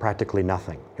to practically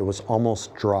nothing. It was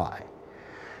almost dry.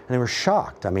 And they were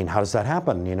shocked. I mean, how does that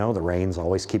happen? You know, the rains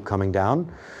always keep coming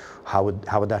down. How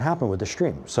would that happen with the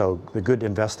stream? So the good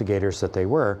investigators that they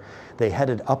were, they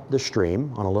headed up the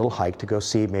stream on a little hike to go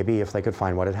see maybe if they could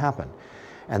find what had happened.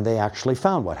 And they actually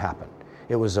found what happened.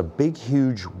 It was a big,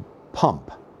 huge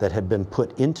pump that had been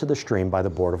put into the stream by the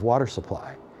Board of Water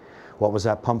Supply. What was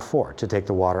that pump for? To take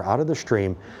the water out of the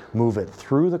stream, move it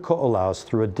through the ko'olaus,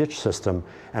 through a ditch system,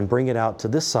 and bring it out to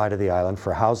this side of the island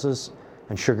for houses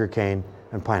and sugarcane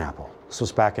and pineapple. This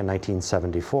was back in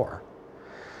 1974.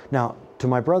 Now, to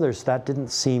my brothers, that didn't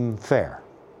seem fair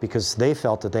because they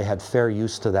felt that they had fair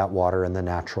use to that water in the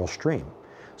natural stream.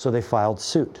 So they filed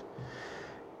suit.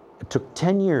 It took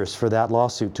 10 years for that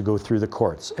lawsuit to go through the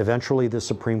courts. Eventually, the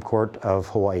Supreme Court of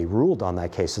Hawaii ruled on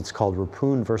that case. It's called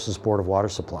Rupun versus Board of Water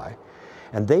Supply.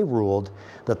 And they ruled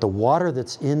that the water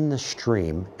that's in the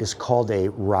stream is called a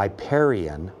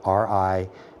riparian, R-I-P-A-R-I-N,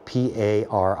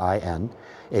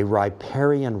 a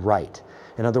riparian right.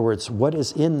 In other words, what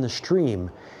is in the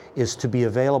stream is to be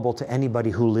available to anybody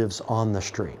who lives on the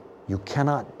stream. You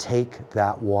cannot take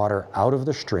that water out of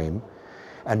the stream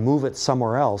and move it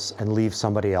somewhere else and leave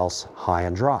somebody else high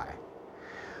and dry.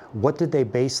 What did they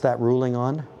base that ruling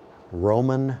on?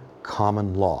 Roman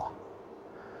common law.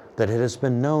 That it has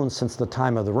been known since the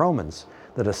time of the Romans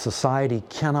that a society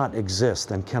cannot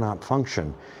exist and cannot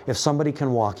function if somebody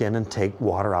can walk in and take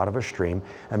water out of a stream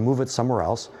and move it somewhere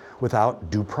else without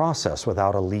due process,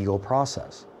 without a legal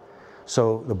process.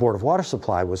 So the Board of Water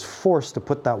Supply was forced to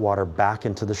put that water back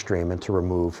into the stream and to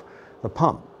remove the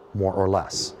pump, more or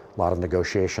less. A lot of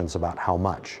negotiations about how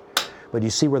much. But you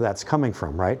see where that's coming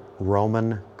from, right?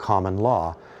 Roman common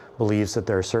law believes that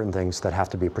there are certain things that have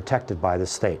to be protected by the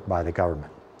state, by the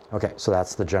government. Okay, so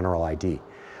that's the general idea.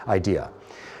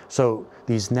 So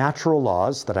these natural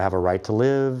laws that I have a right to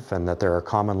live and that there are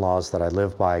common laws that I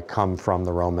live by come from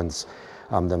the Romans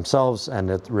themselves, and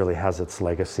it really has its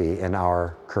legacy in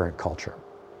our current culture.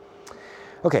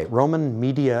 Okay, Roman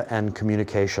media and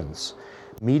communications.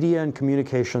 Media and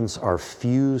communications are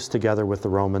fused together with the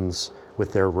Romans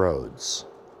with their roads.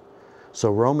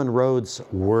 So Roman roads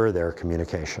were their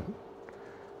communication.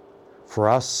 For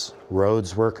us,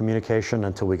 roads were communication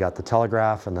until we got the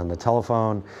telegraph and then the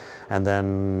telephone and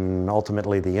then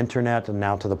ultimately the internet, and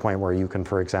now to the point where you can,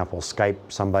 for example,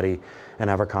 Skype somebody and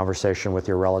have a conversation with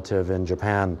your relative in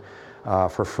Japan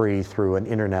for free through an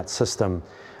internet system.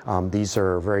 These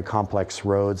are very complex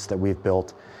roads that we've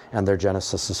built, and their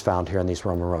genesis is found here in these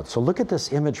Roman roads. So look at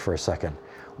this image for a second.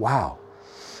 Wow,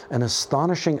 an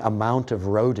astonishing amount of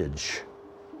roadage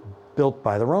built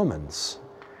by the Romans.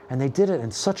 And they did it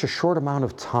in such a short amount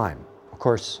of time. Of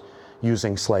course,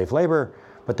 using slave labor,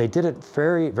 but they did it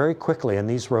very, very quickly, and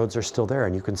these roads are still there,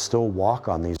 and you can still walk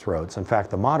on these roads. In fact,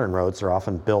 the modern roads are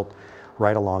often built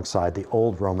right alongside the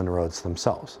old Roman roads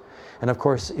themselves. And of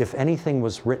course, if anything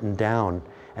was written down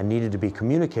and needed to be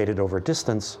communicated over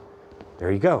distance,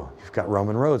 there you go. You've got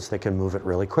Roman roads that can move it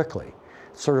really quickly.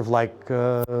 It's sort of like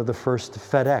the first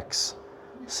FedEx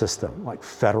system, like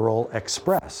Federal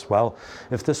Express. Well,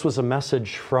 if this was a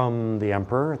message from the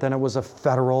emperor, then it was a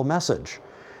federal message,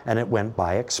 and it went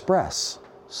by express,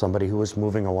 somebody who was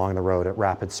moving along the road at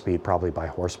rapid speed, probably by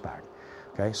horseback.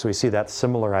 Okay, so we see that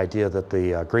similar idea that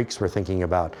the Greeks were thinking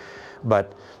about,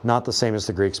 but not the same as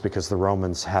the Greeks because the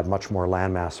Romans had much more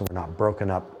landmass and were not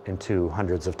broken up into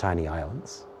hundreds of tiny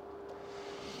islands.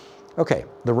 Okay,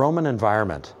 the Roman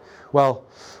environment. Well,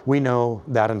 we know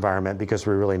that environment because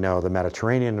we really know the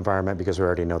Mediterranean environment because we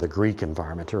already know the Greek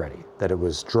environment already. That it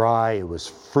was dry, it was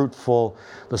fruitful,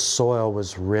 the soil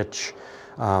was rich,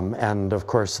 and of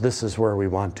course this is where we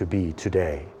want to be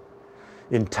today.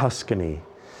 In Tuscany,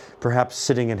 perhaps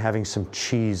sitting and having some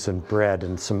cheese and bread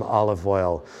and some olive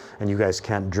oil, and you guys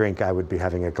can't drink, I would be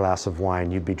having a glass of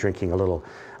wine, you'd be drinking a little,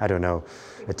 I don't know,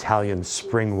 Italian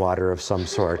spring water of some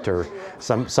sort or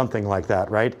something like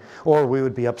that, right? Or we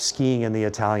would be up skiing in the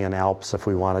Italian Alps if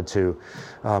we wanted to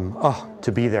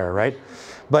be there, right?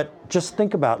 But just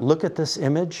think about, look at this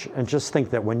image and just think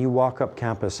that when you walk up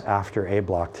campus after A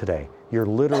Block today, you're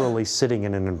literally sitting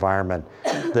in an environment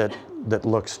that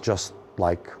looks just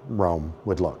like Rome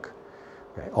would look.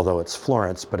 Okay? Although it's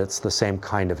Florence, but it's the same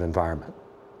kind of environment.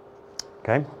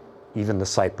 Okay? Even the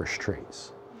cypress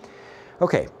trees.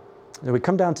 Okay. Now we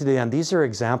come down to the end. These are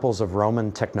examples of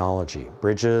Roman technology.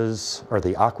 Bridges, or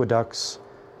the aqueducts,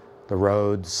 the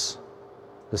roads,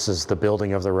 This is the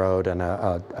building of the road and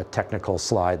a technical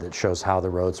slide that shows how the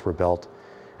roads were built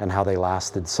and how they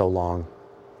lasted so long.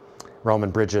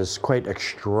 Roman bridges, quite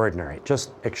extraordinary,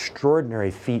 just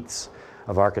extraordinary feats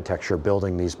of architecture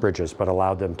building these bridges, but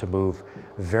allowed them to move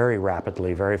very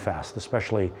rapidly, very fast,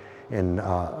 especially in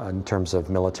terms of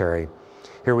military.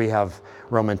 Here we have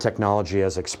Roman technology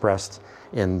as expressed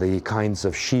in the kinds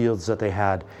of shields that they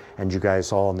had, and you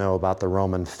guys all know about the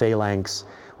Roman phalanx,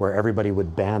 where everybody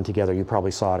would band together. You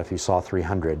probably saw it if you saw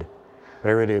 300.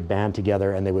 Everybody would band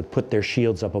together and they would put their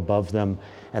shields up above them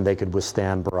and they could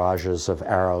withstand barrages of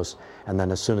arrows. And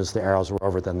then as soon as the arrows were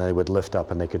over, then they would lift up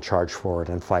and they could charge forward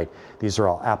and fight. These are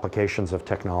all applications of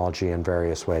technology in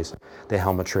various ways. The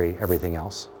helmetry, everything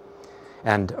else.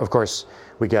 And of course,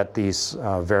 we get these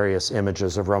various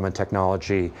images of Roman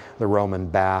technology, the Roman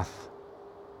bath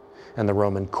and the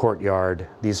Roman courtyard.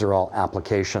 These are all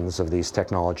applications of these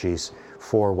technologies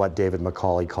for what David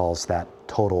Macaulay calls that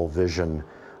total vision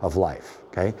of life,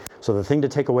 okay? So the thing to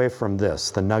take away from this,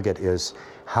 the nugget, is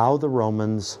how the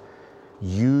Romans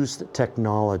used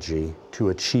technology to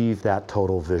achieve that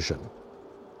total vision.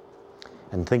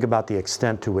 And think about the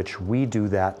extent to which we do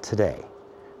that today,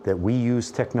 that we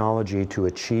use technology to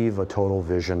achieve a total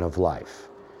vision of life.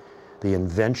 The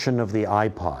invention of the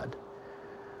iPod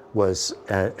was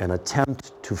an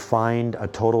attempt to find a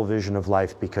total vision of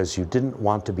life because you didn't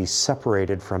want to be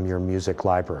separated from your music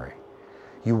library.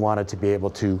 You wanted to be able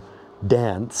to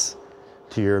dance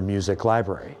to your music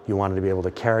library. You wanted to be able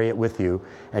to carry it with you,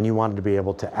 and you wanted to be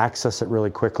able to access it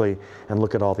really quickly and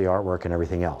look at all the artwork and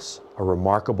everything else. A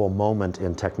remarkable moment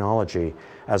in technology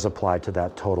as applied to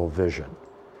that total vision.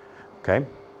 Okay?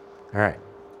 All right.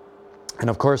 And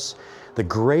of course, the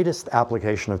greatest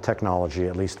application of technology,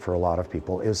 at least for a lot of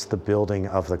people, is the building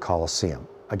of the Colosseum.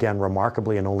 Again,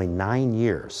 remarkably, in only 9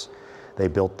 years, they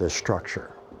built this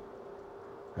structure.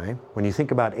 Okay? When you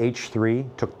think about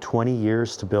H3, took 20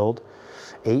 years to build,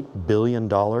 $8 billion.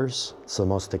 It's the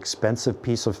most expensive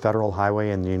piece of federal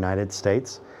highway in the United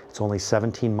States. It's only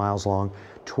 17 miles long.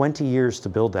 20 years to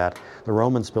build that. The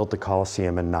Romans built the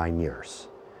Colosseum in 9 years.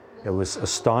 It was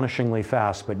astonishingly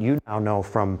fast, but you now know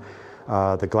from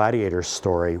the gladiators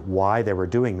story why they were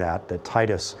doing that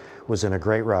Titus was in a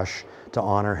great rush to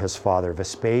honor his father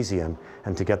Vespasian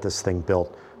and to get this thing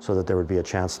built so that there would be a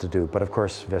chance to do. But of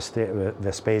course,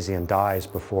 Vespasian dies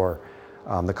before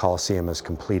the Colosseum is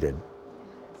completed.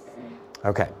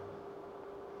 Okay.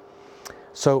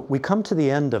 So we come to the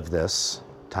end of this.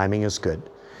 Timing is good.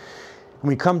 And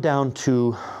we come down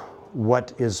to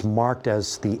what is marked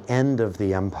as the end of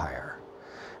the empire.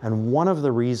 And one of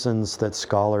the reasons that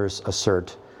scholars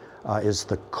assert is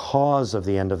the cause of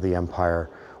the end of the empire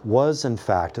was, in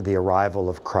fact, the arrival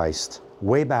of Christ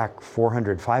way back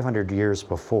 400, 500 years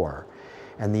before,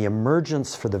 and the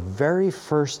emergence for the very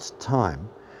first time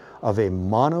of a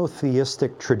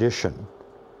monotheistic tradition,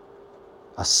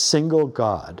 a single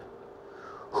God,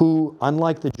 who,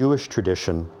 unlike the Jewish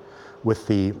tradition, with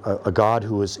a God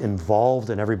who is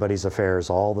involved in everybody's affairs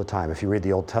all the time. If you read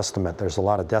the Old Testament, there's a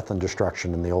lot of death and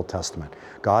destruction in the Old Testament.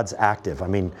 God's active. I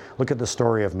mean, look at the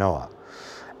story of Noah.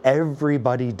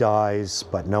 Everybody dies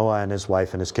but Noah and his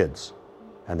wife and his kids.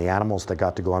 And the animals that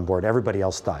got to go on board, everybody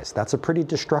else dies. That's a pretty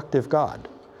destructive God.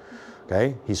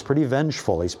 Okay? He's pretty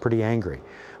vengeful, he's pretty angry.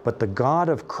 But the God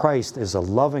of Christ is a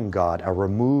loving God, a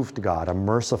removed God, a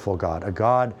merciful God, a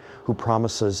God who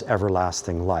promises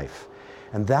everlasting life.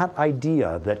 And that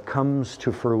idea that comes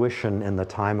to fruition in the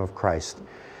time of Christ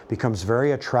becomes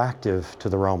very attractive to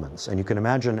the Romans. And you can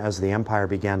imagine as the empire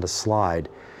began to slide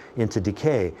into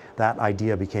decay, that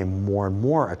idea became more and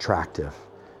more attractive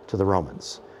to the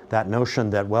Romans. That notion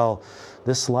that, well,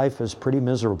 this life is pretty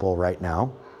miserable right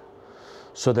now,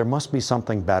 so there must be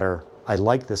something better. I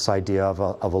like this idea of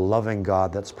a loving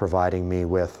God that's providing me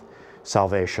with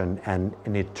salvation and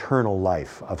an eternal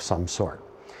life of some sort.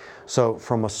 So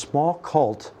from a small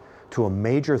cult to a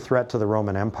major threat to the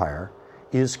Roman Empire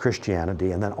is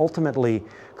Christianity, and then ultimately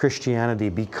Christianity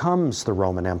becomes the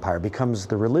Roman Empire, becomes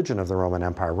the religion of the Roman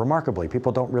Empire. Remarkably,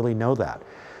 people don't really know that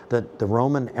the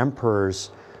Roman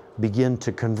emperors begin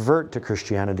to convert to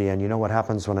Christianity, and you know what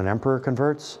happens when an emperor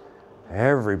converts?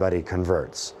 Everybody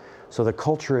converts. So the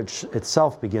culture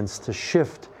itself begins to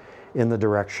shift in the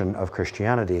direction of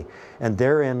Christianity, and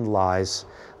therein lies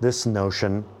this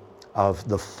notion of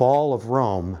the fall of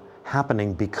Rome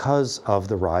happening because of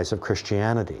the rise of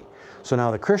Christianity. So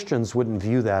now the Christians wouldn't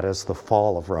view that as the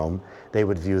fall of Rome, they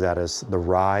would view that as the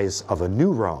rise of a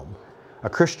new Rome, a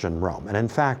Christian Rome. And in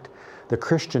fact, the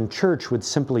Christian church would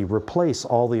simply replace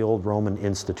all the old Roman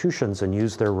institutions and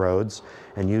use their roads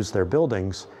and use their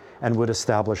buildings, and would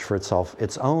establish for itself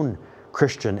its own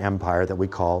Christian empire that we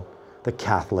call the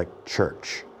Catholic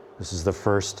Church. This is the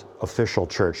first official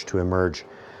church to emerge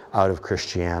out of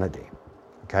Christianity.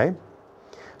 Okay?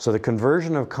 So the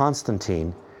conversion of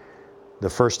Constantine, the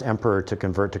first emperor to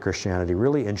convert to Christianity,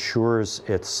 really ensures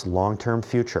its long-term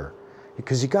future.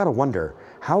 Because you got to wonder,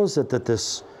 how is it that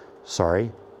this,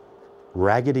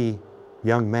 raggedy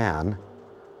young man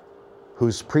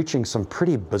who's preaching some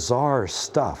pretty bizarre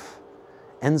stuff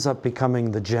ends up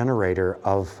becoming the generator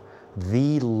of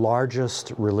the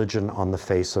largest religion on the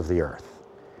face of the earth?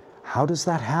 How does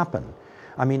that happen?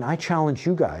 I mean, I challenge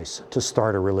you guys to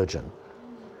start a religion.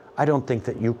 I don't think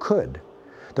that you could.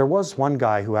 There was one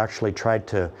guy who actually tried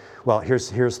to, well,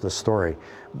 here's the story.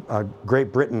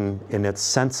 Great Britain, in its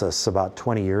census about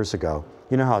 20 years ago,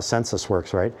 you know how a census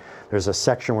works, right? There's a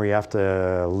section where you have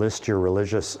to list your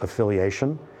religious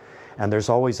affiliation, and there's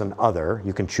always an other.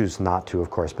 You can choose not to, of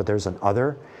course, but there's an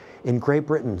other. In Great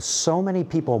Britain, so many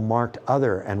people marked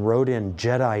other and wrote in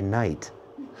Jedi Knight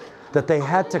that they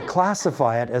had to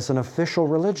classify it as an official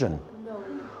religion.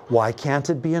 Why can't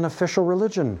it be an official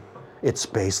religion? It's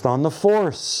based on the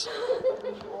Force.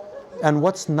 And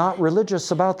what's not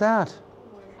religious about that?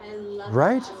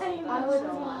 Right?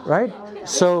 Right?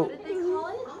 So,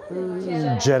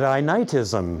 Jedi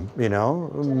Knightism,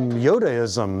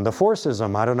 Yodaism, the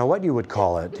Forceism, I don't know what you would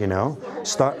call it,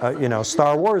 Star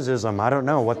Warsism, I don't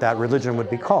know what that religion would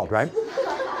be called, right?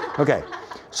 Okay.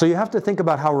 So you have to think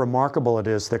about how remarkable it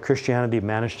is that Christianity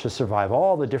managed to survive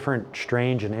all the different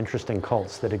strange and interesting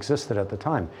cults that existed at the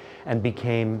time and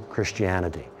became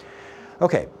Christianity.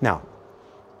 Okay, now,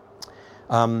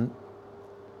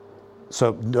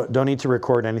 so don't need to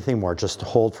record anything more. Just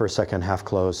hold for a second, half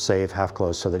closed, save, half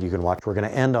closed, so that you can watch. We're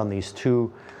going to end on these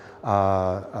two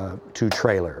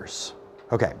trailers.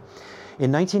 Okay,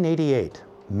 in 1988,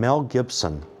 Mel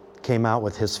Gibson came out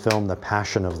with his film, The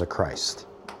Passion of the Christ.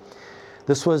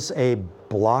 This was a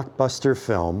blockbuster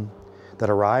film that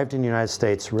arrived in the United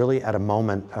States really at a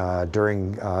moment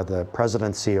during the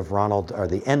presidency of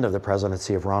the end of the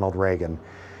presidency of Ronald Reagan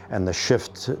and the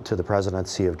shift to the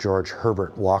presidency of George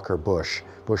Herbert Walker Bush,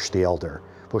 Bush the Elder,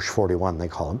 Bush 41 they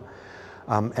call him.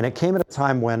 And it came at a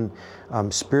time when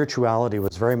spirituality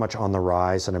was very much on the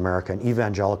rise in America, and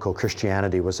evangelical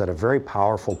Christianity was at a very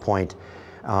powerful point,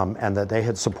 and that they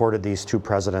had supported these two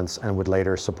presidents and would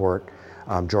later support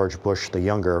George Bush the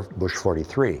Younger, Bush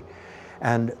 43.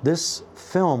 And this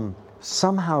film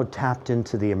somehow tapped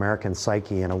into the American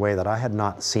psyche in a way that I had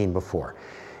not seen before.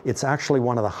 It's actually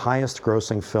one of the highest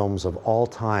grossing films of all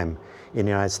time in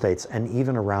the United States and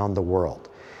even around the world.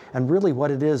 And really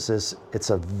what it is it's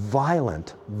a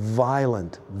violent,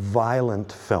 violent,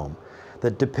 violent film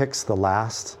that depicts the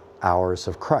last hours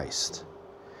of Christ.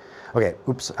 Okay,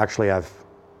 oops, actually I've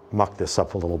mucked this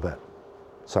up a little bit.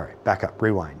 Sorry, back up,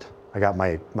 rewind. I got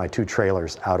my two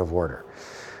trailers out of order.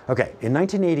 Okay, in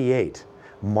 1988,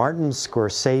 Martin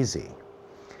Scorsese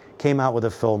came out with a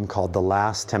film called The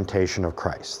Last Temptation of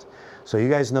Christ. So you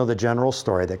guys know the general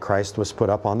story that Christ was put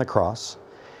up on the cross,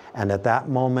 and at that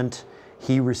moment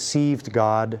he received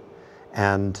God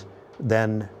and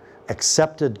then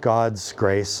accepted God's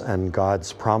grace and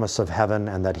God's promise of heaven,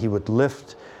 and that he would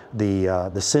lift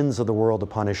the sins of the world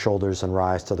upon his shoulders and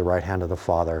rise to the right hand of the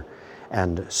Father.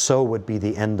 And so would be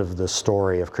the end of the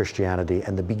story of Christianity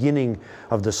and the beginning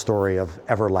of the story of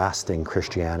everlasting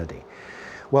Christianity.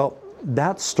 Well,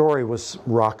 that story was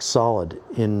rock solid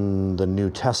in the New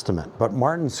Testament, but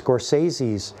Martin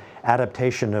Scorsese's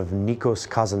adaptation of Nikos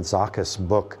Kazantzakis'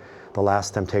 book, The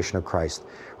Last Temptation of Christ,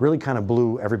 really kind of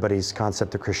blew everybody's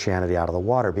concept of Christianity out of the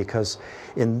water, because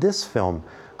in this film,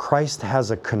 Christ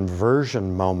has a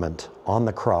conversion moment on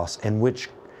the cross in which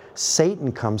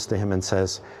Satan comes to him and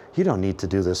says, you don't need to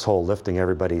do this whole lifting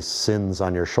everybody's sins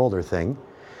on your shoulder thing.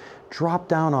 Drop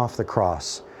down off the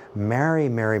cross, marry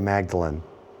Mary Magdalene,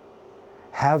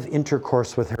 have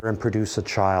intercourse with her and produce a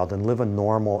child and live a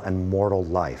normal and mortal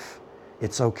life.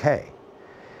 It's okay.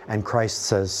 And Christ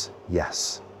says,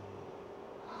 yes.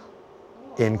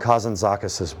 In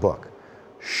Kazantzakis' book.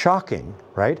 Shocking,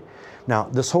 right? Now,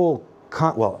 this whole,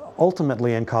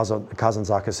 ultimately in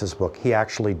Kazantzakis' book, he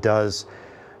actually does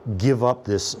give up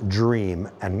this dream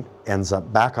and ends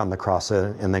up back on the cross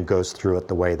and then goes through it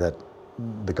the way that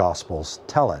the Gospels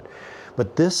tell it.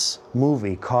 But this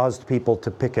movie caused people to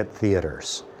picket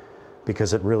theaters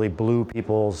because it really blew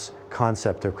people's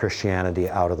concept of Christianity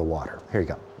out of the water. Here you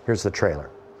go. Here's the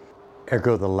trailer.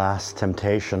 Ergo, the last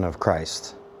temptation of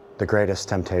Christ, the greatest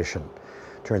temptation,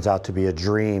 turns out to be a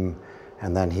dream,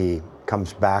 and then he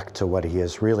comes back to what he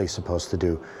is really supposed to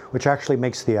do, which actually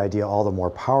makes the idea all the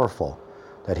more powerful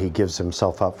that he gives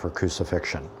himself up for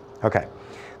crucifixion. Okay,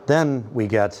 then we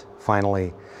get,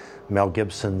 finally, Mel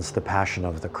Gibson's The Passion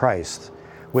of the Christ,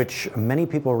 which many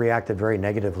people reacted very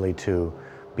negatively to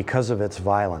because of its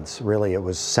violence. Really, it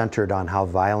was centered on how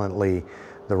violently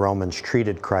the Romans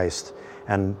treated Christ.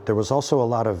 And there was also a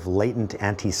lot of latent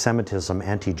anti-Semitism,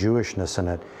 anti-Jewishness in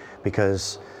it,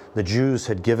 because the Jews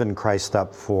had given Christ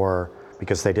up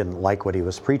because they didn't like what he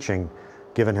was preaching,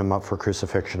 given him up for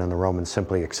crucifixion, and the Romans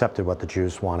simply accepted what the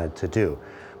Jews wanted to do.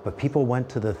 But people went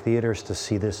to the theaters to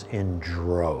see this in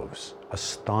droves,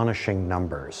 astonishing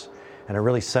numbers. And it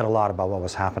really said a lot about what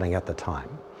was happening at the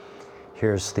time.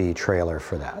 Here's the trailer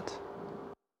for that.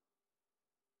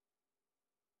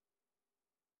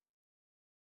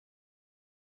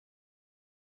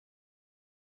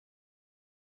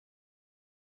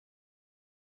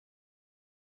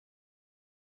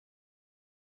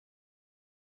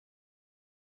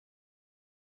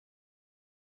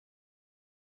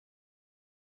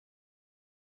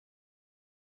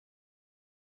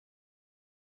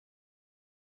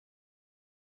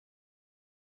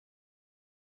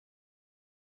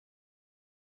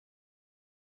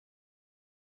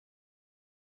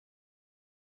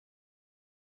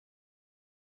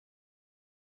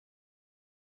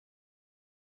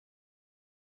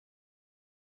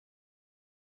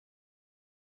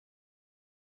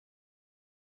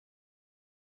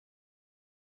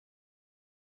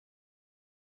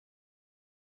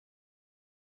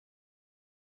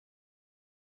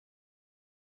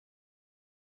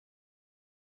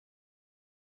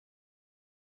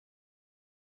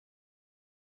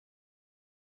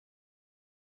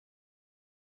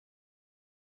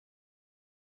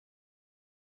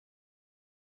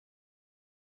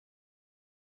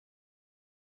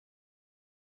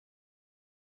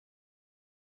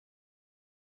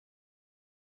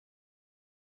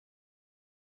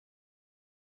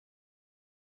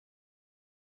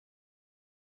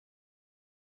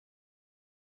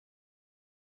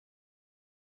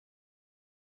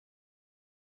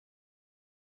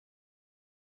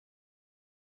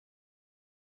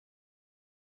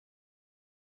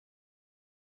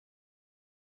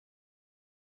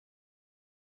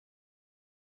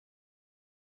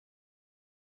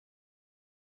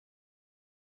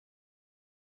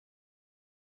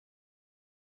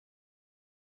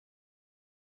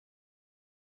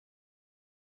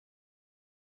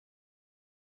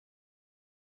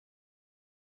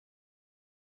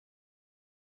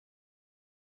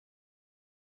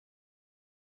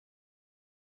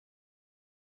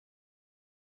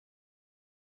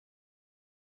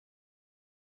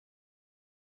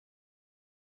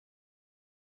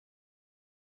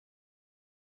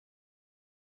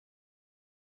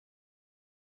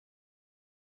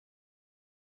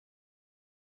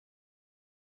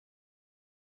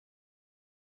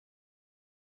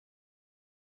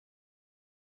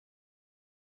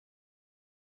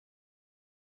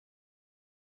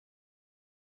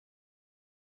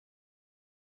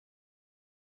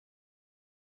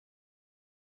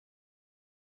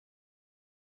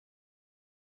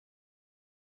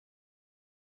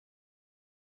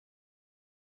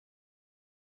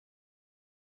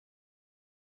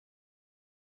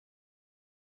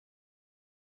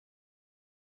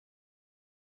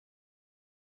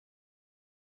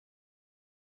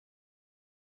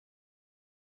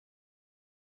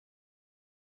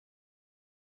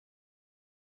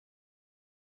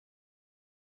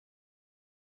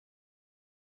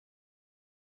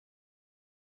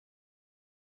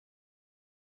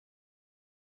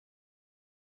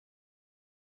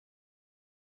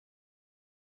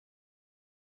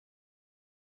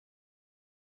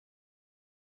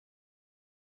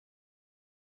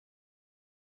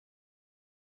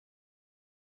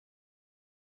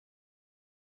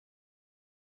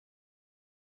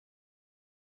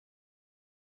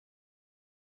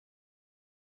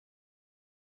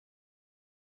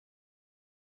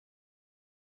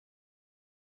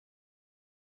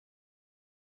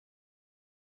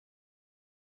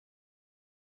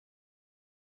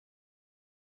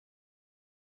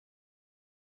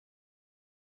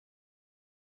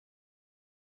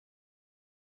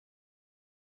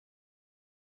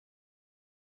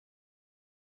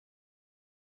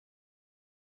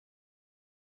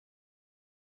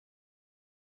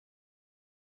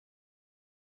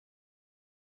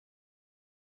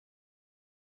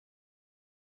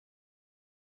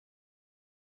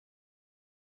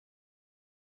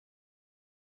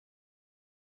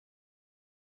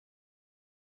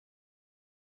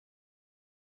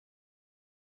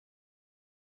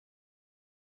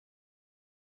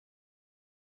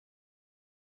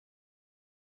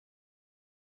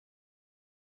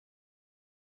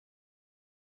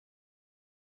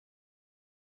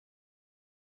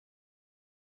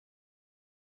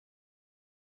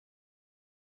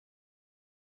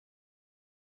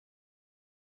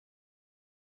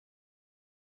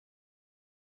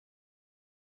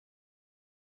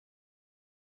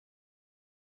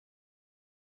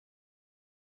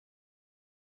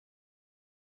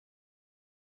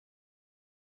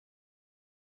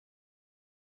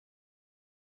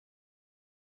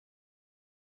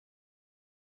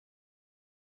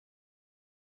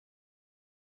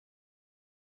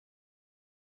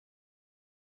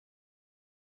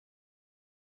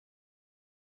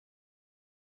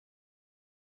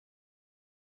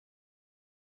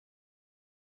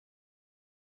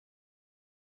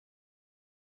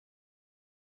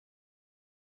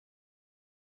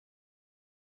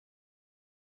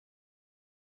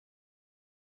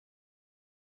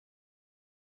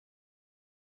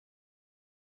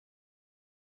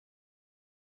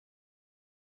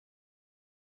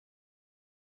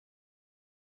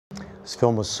 This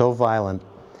film was so violent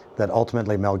that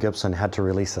ultimately Mel Gibson had to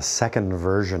release a second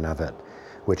version of it,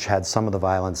 which had some of the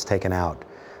violence taken out.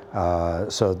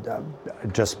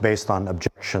 Just based on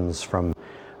objections from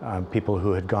people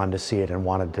who had gone to see it and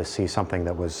wanted to see something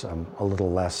that was a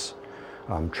little less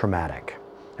traumatic.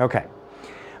 Okay,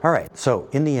 all right, so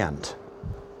in the end,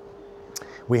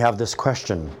 we have this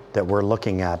question that we're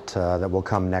looking at that will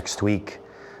come next week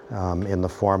in the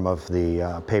form of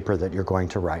the paper that you're going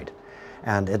to write.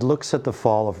 And it looks at the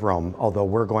fall of Rome, although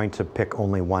we're going to pick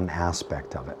only one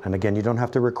aspect of it. And again, you don't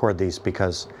have to record these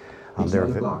because they're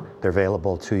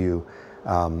available to you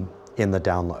in the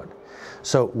download.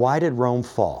 So why did Rome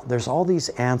fall? There's all these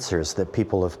answers that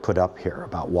people have put up here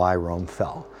about why Rome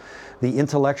fell. The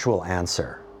intellectual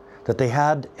answer, that they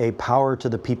had a power to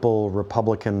the people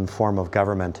Republican form of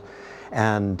government,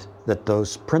 and that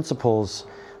those principles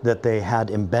that they had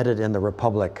embedded in the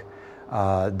Republic,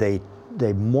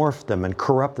 they morphed them and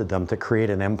corrupted them to create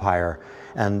an empire,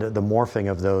 and the morphing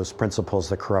of those principles,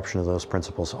 the corruption of those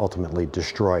principles, ultimately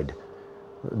destroyed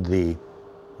the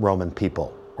Roman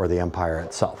people or the empire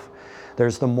itself.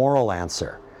 There's the moral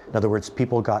answer. In other words,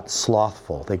 people got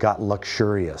slothful, they got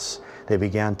luxurious, they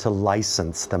began to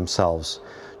license themselves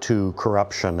to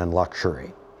corruption and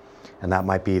luxury. And that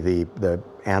might be the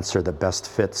answer that best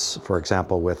fits, for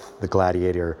example, with the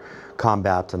gladiator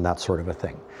combat and that sort of a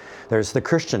thing. There's the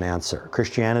Christian answer.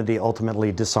 Christianity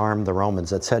ultimately disarmed the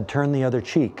Romans. It said, turn the other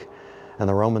cheek, and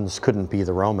the Romans couldn't be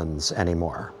the Romans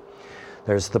anymore.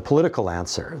 There's the political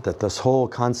answer, that this whole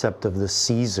concept of the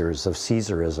Caesars, of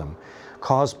Caesarism,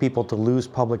 caused people to lose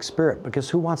public spirit, because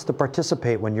who wants to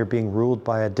participate when you're being ruled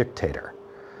by a dictator?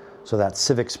 So that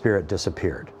civic spirit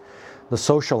disappeared. The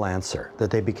social answer,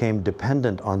 that they became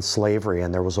dependent on slavery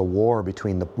and there was a war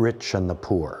between the rich and the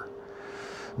poor.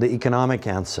 The economic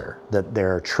answer, that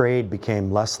their trade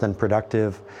became less than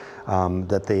productive,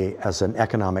 that they, as an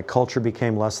economic culture,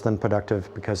 became less than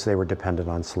productive because they were dependent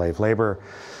on slave labor.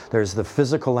 There's the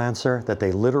physical answer, that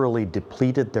they literally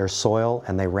depleted their soil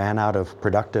and they ran out of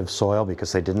productive soil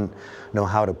because they didn't know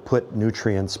how to put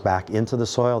nutrients back into the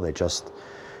soil. They just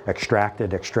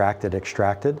extracted.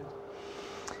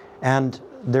 And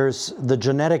there's the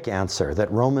genetic answer,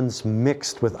 that Romans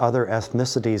mixed with other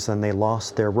ethnicities and they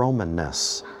lost their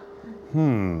Romanness.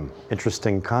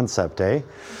 Interesting concept, eh?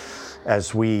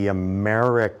 As we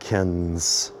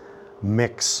Americans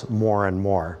mix more and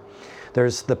more.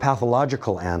 There's the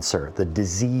pathological answer, the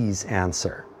disease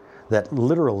answer, that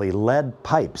literally lead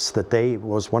pipes, that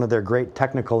was one of their great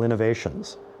technical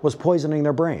innovations, was poisoning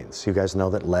their brains. You guys know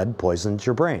that lead poisons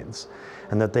your brains,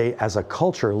 and that they, as a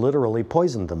culture, literally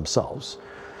poisoned themselves.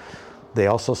 They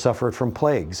also suffered from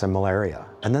plagues and malaria.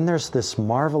 And then there's this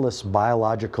marvelous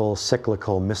biological,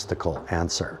 cyclical, mystical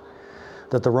answer,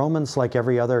 that the Romans, like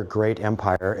every other great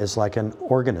empire, is like an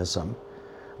organism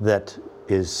that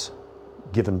is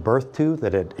given birth to,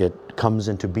 that it comes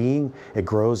into being, it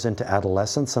grows into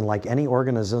adolescence, and like any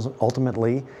organism,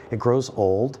 ultimately, it grows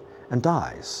old and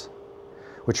dies,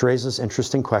 which raises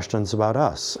interesting questions about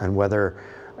us and whether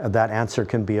that answer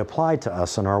can be applied to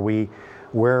us, and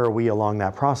where are we along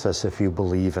that process if you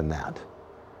believe in that?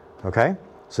 Okay?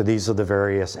 So these are the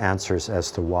various answers as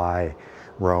to why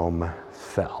Rome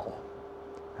fell.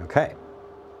 Okay.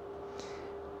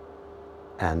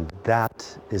 And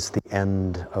that is the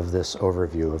end of this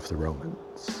overview of the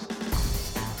Romans.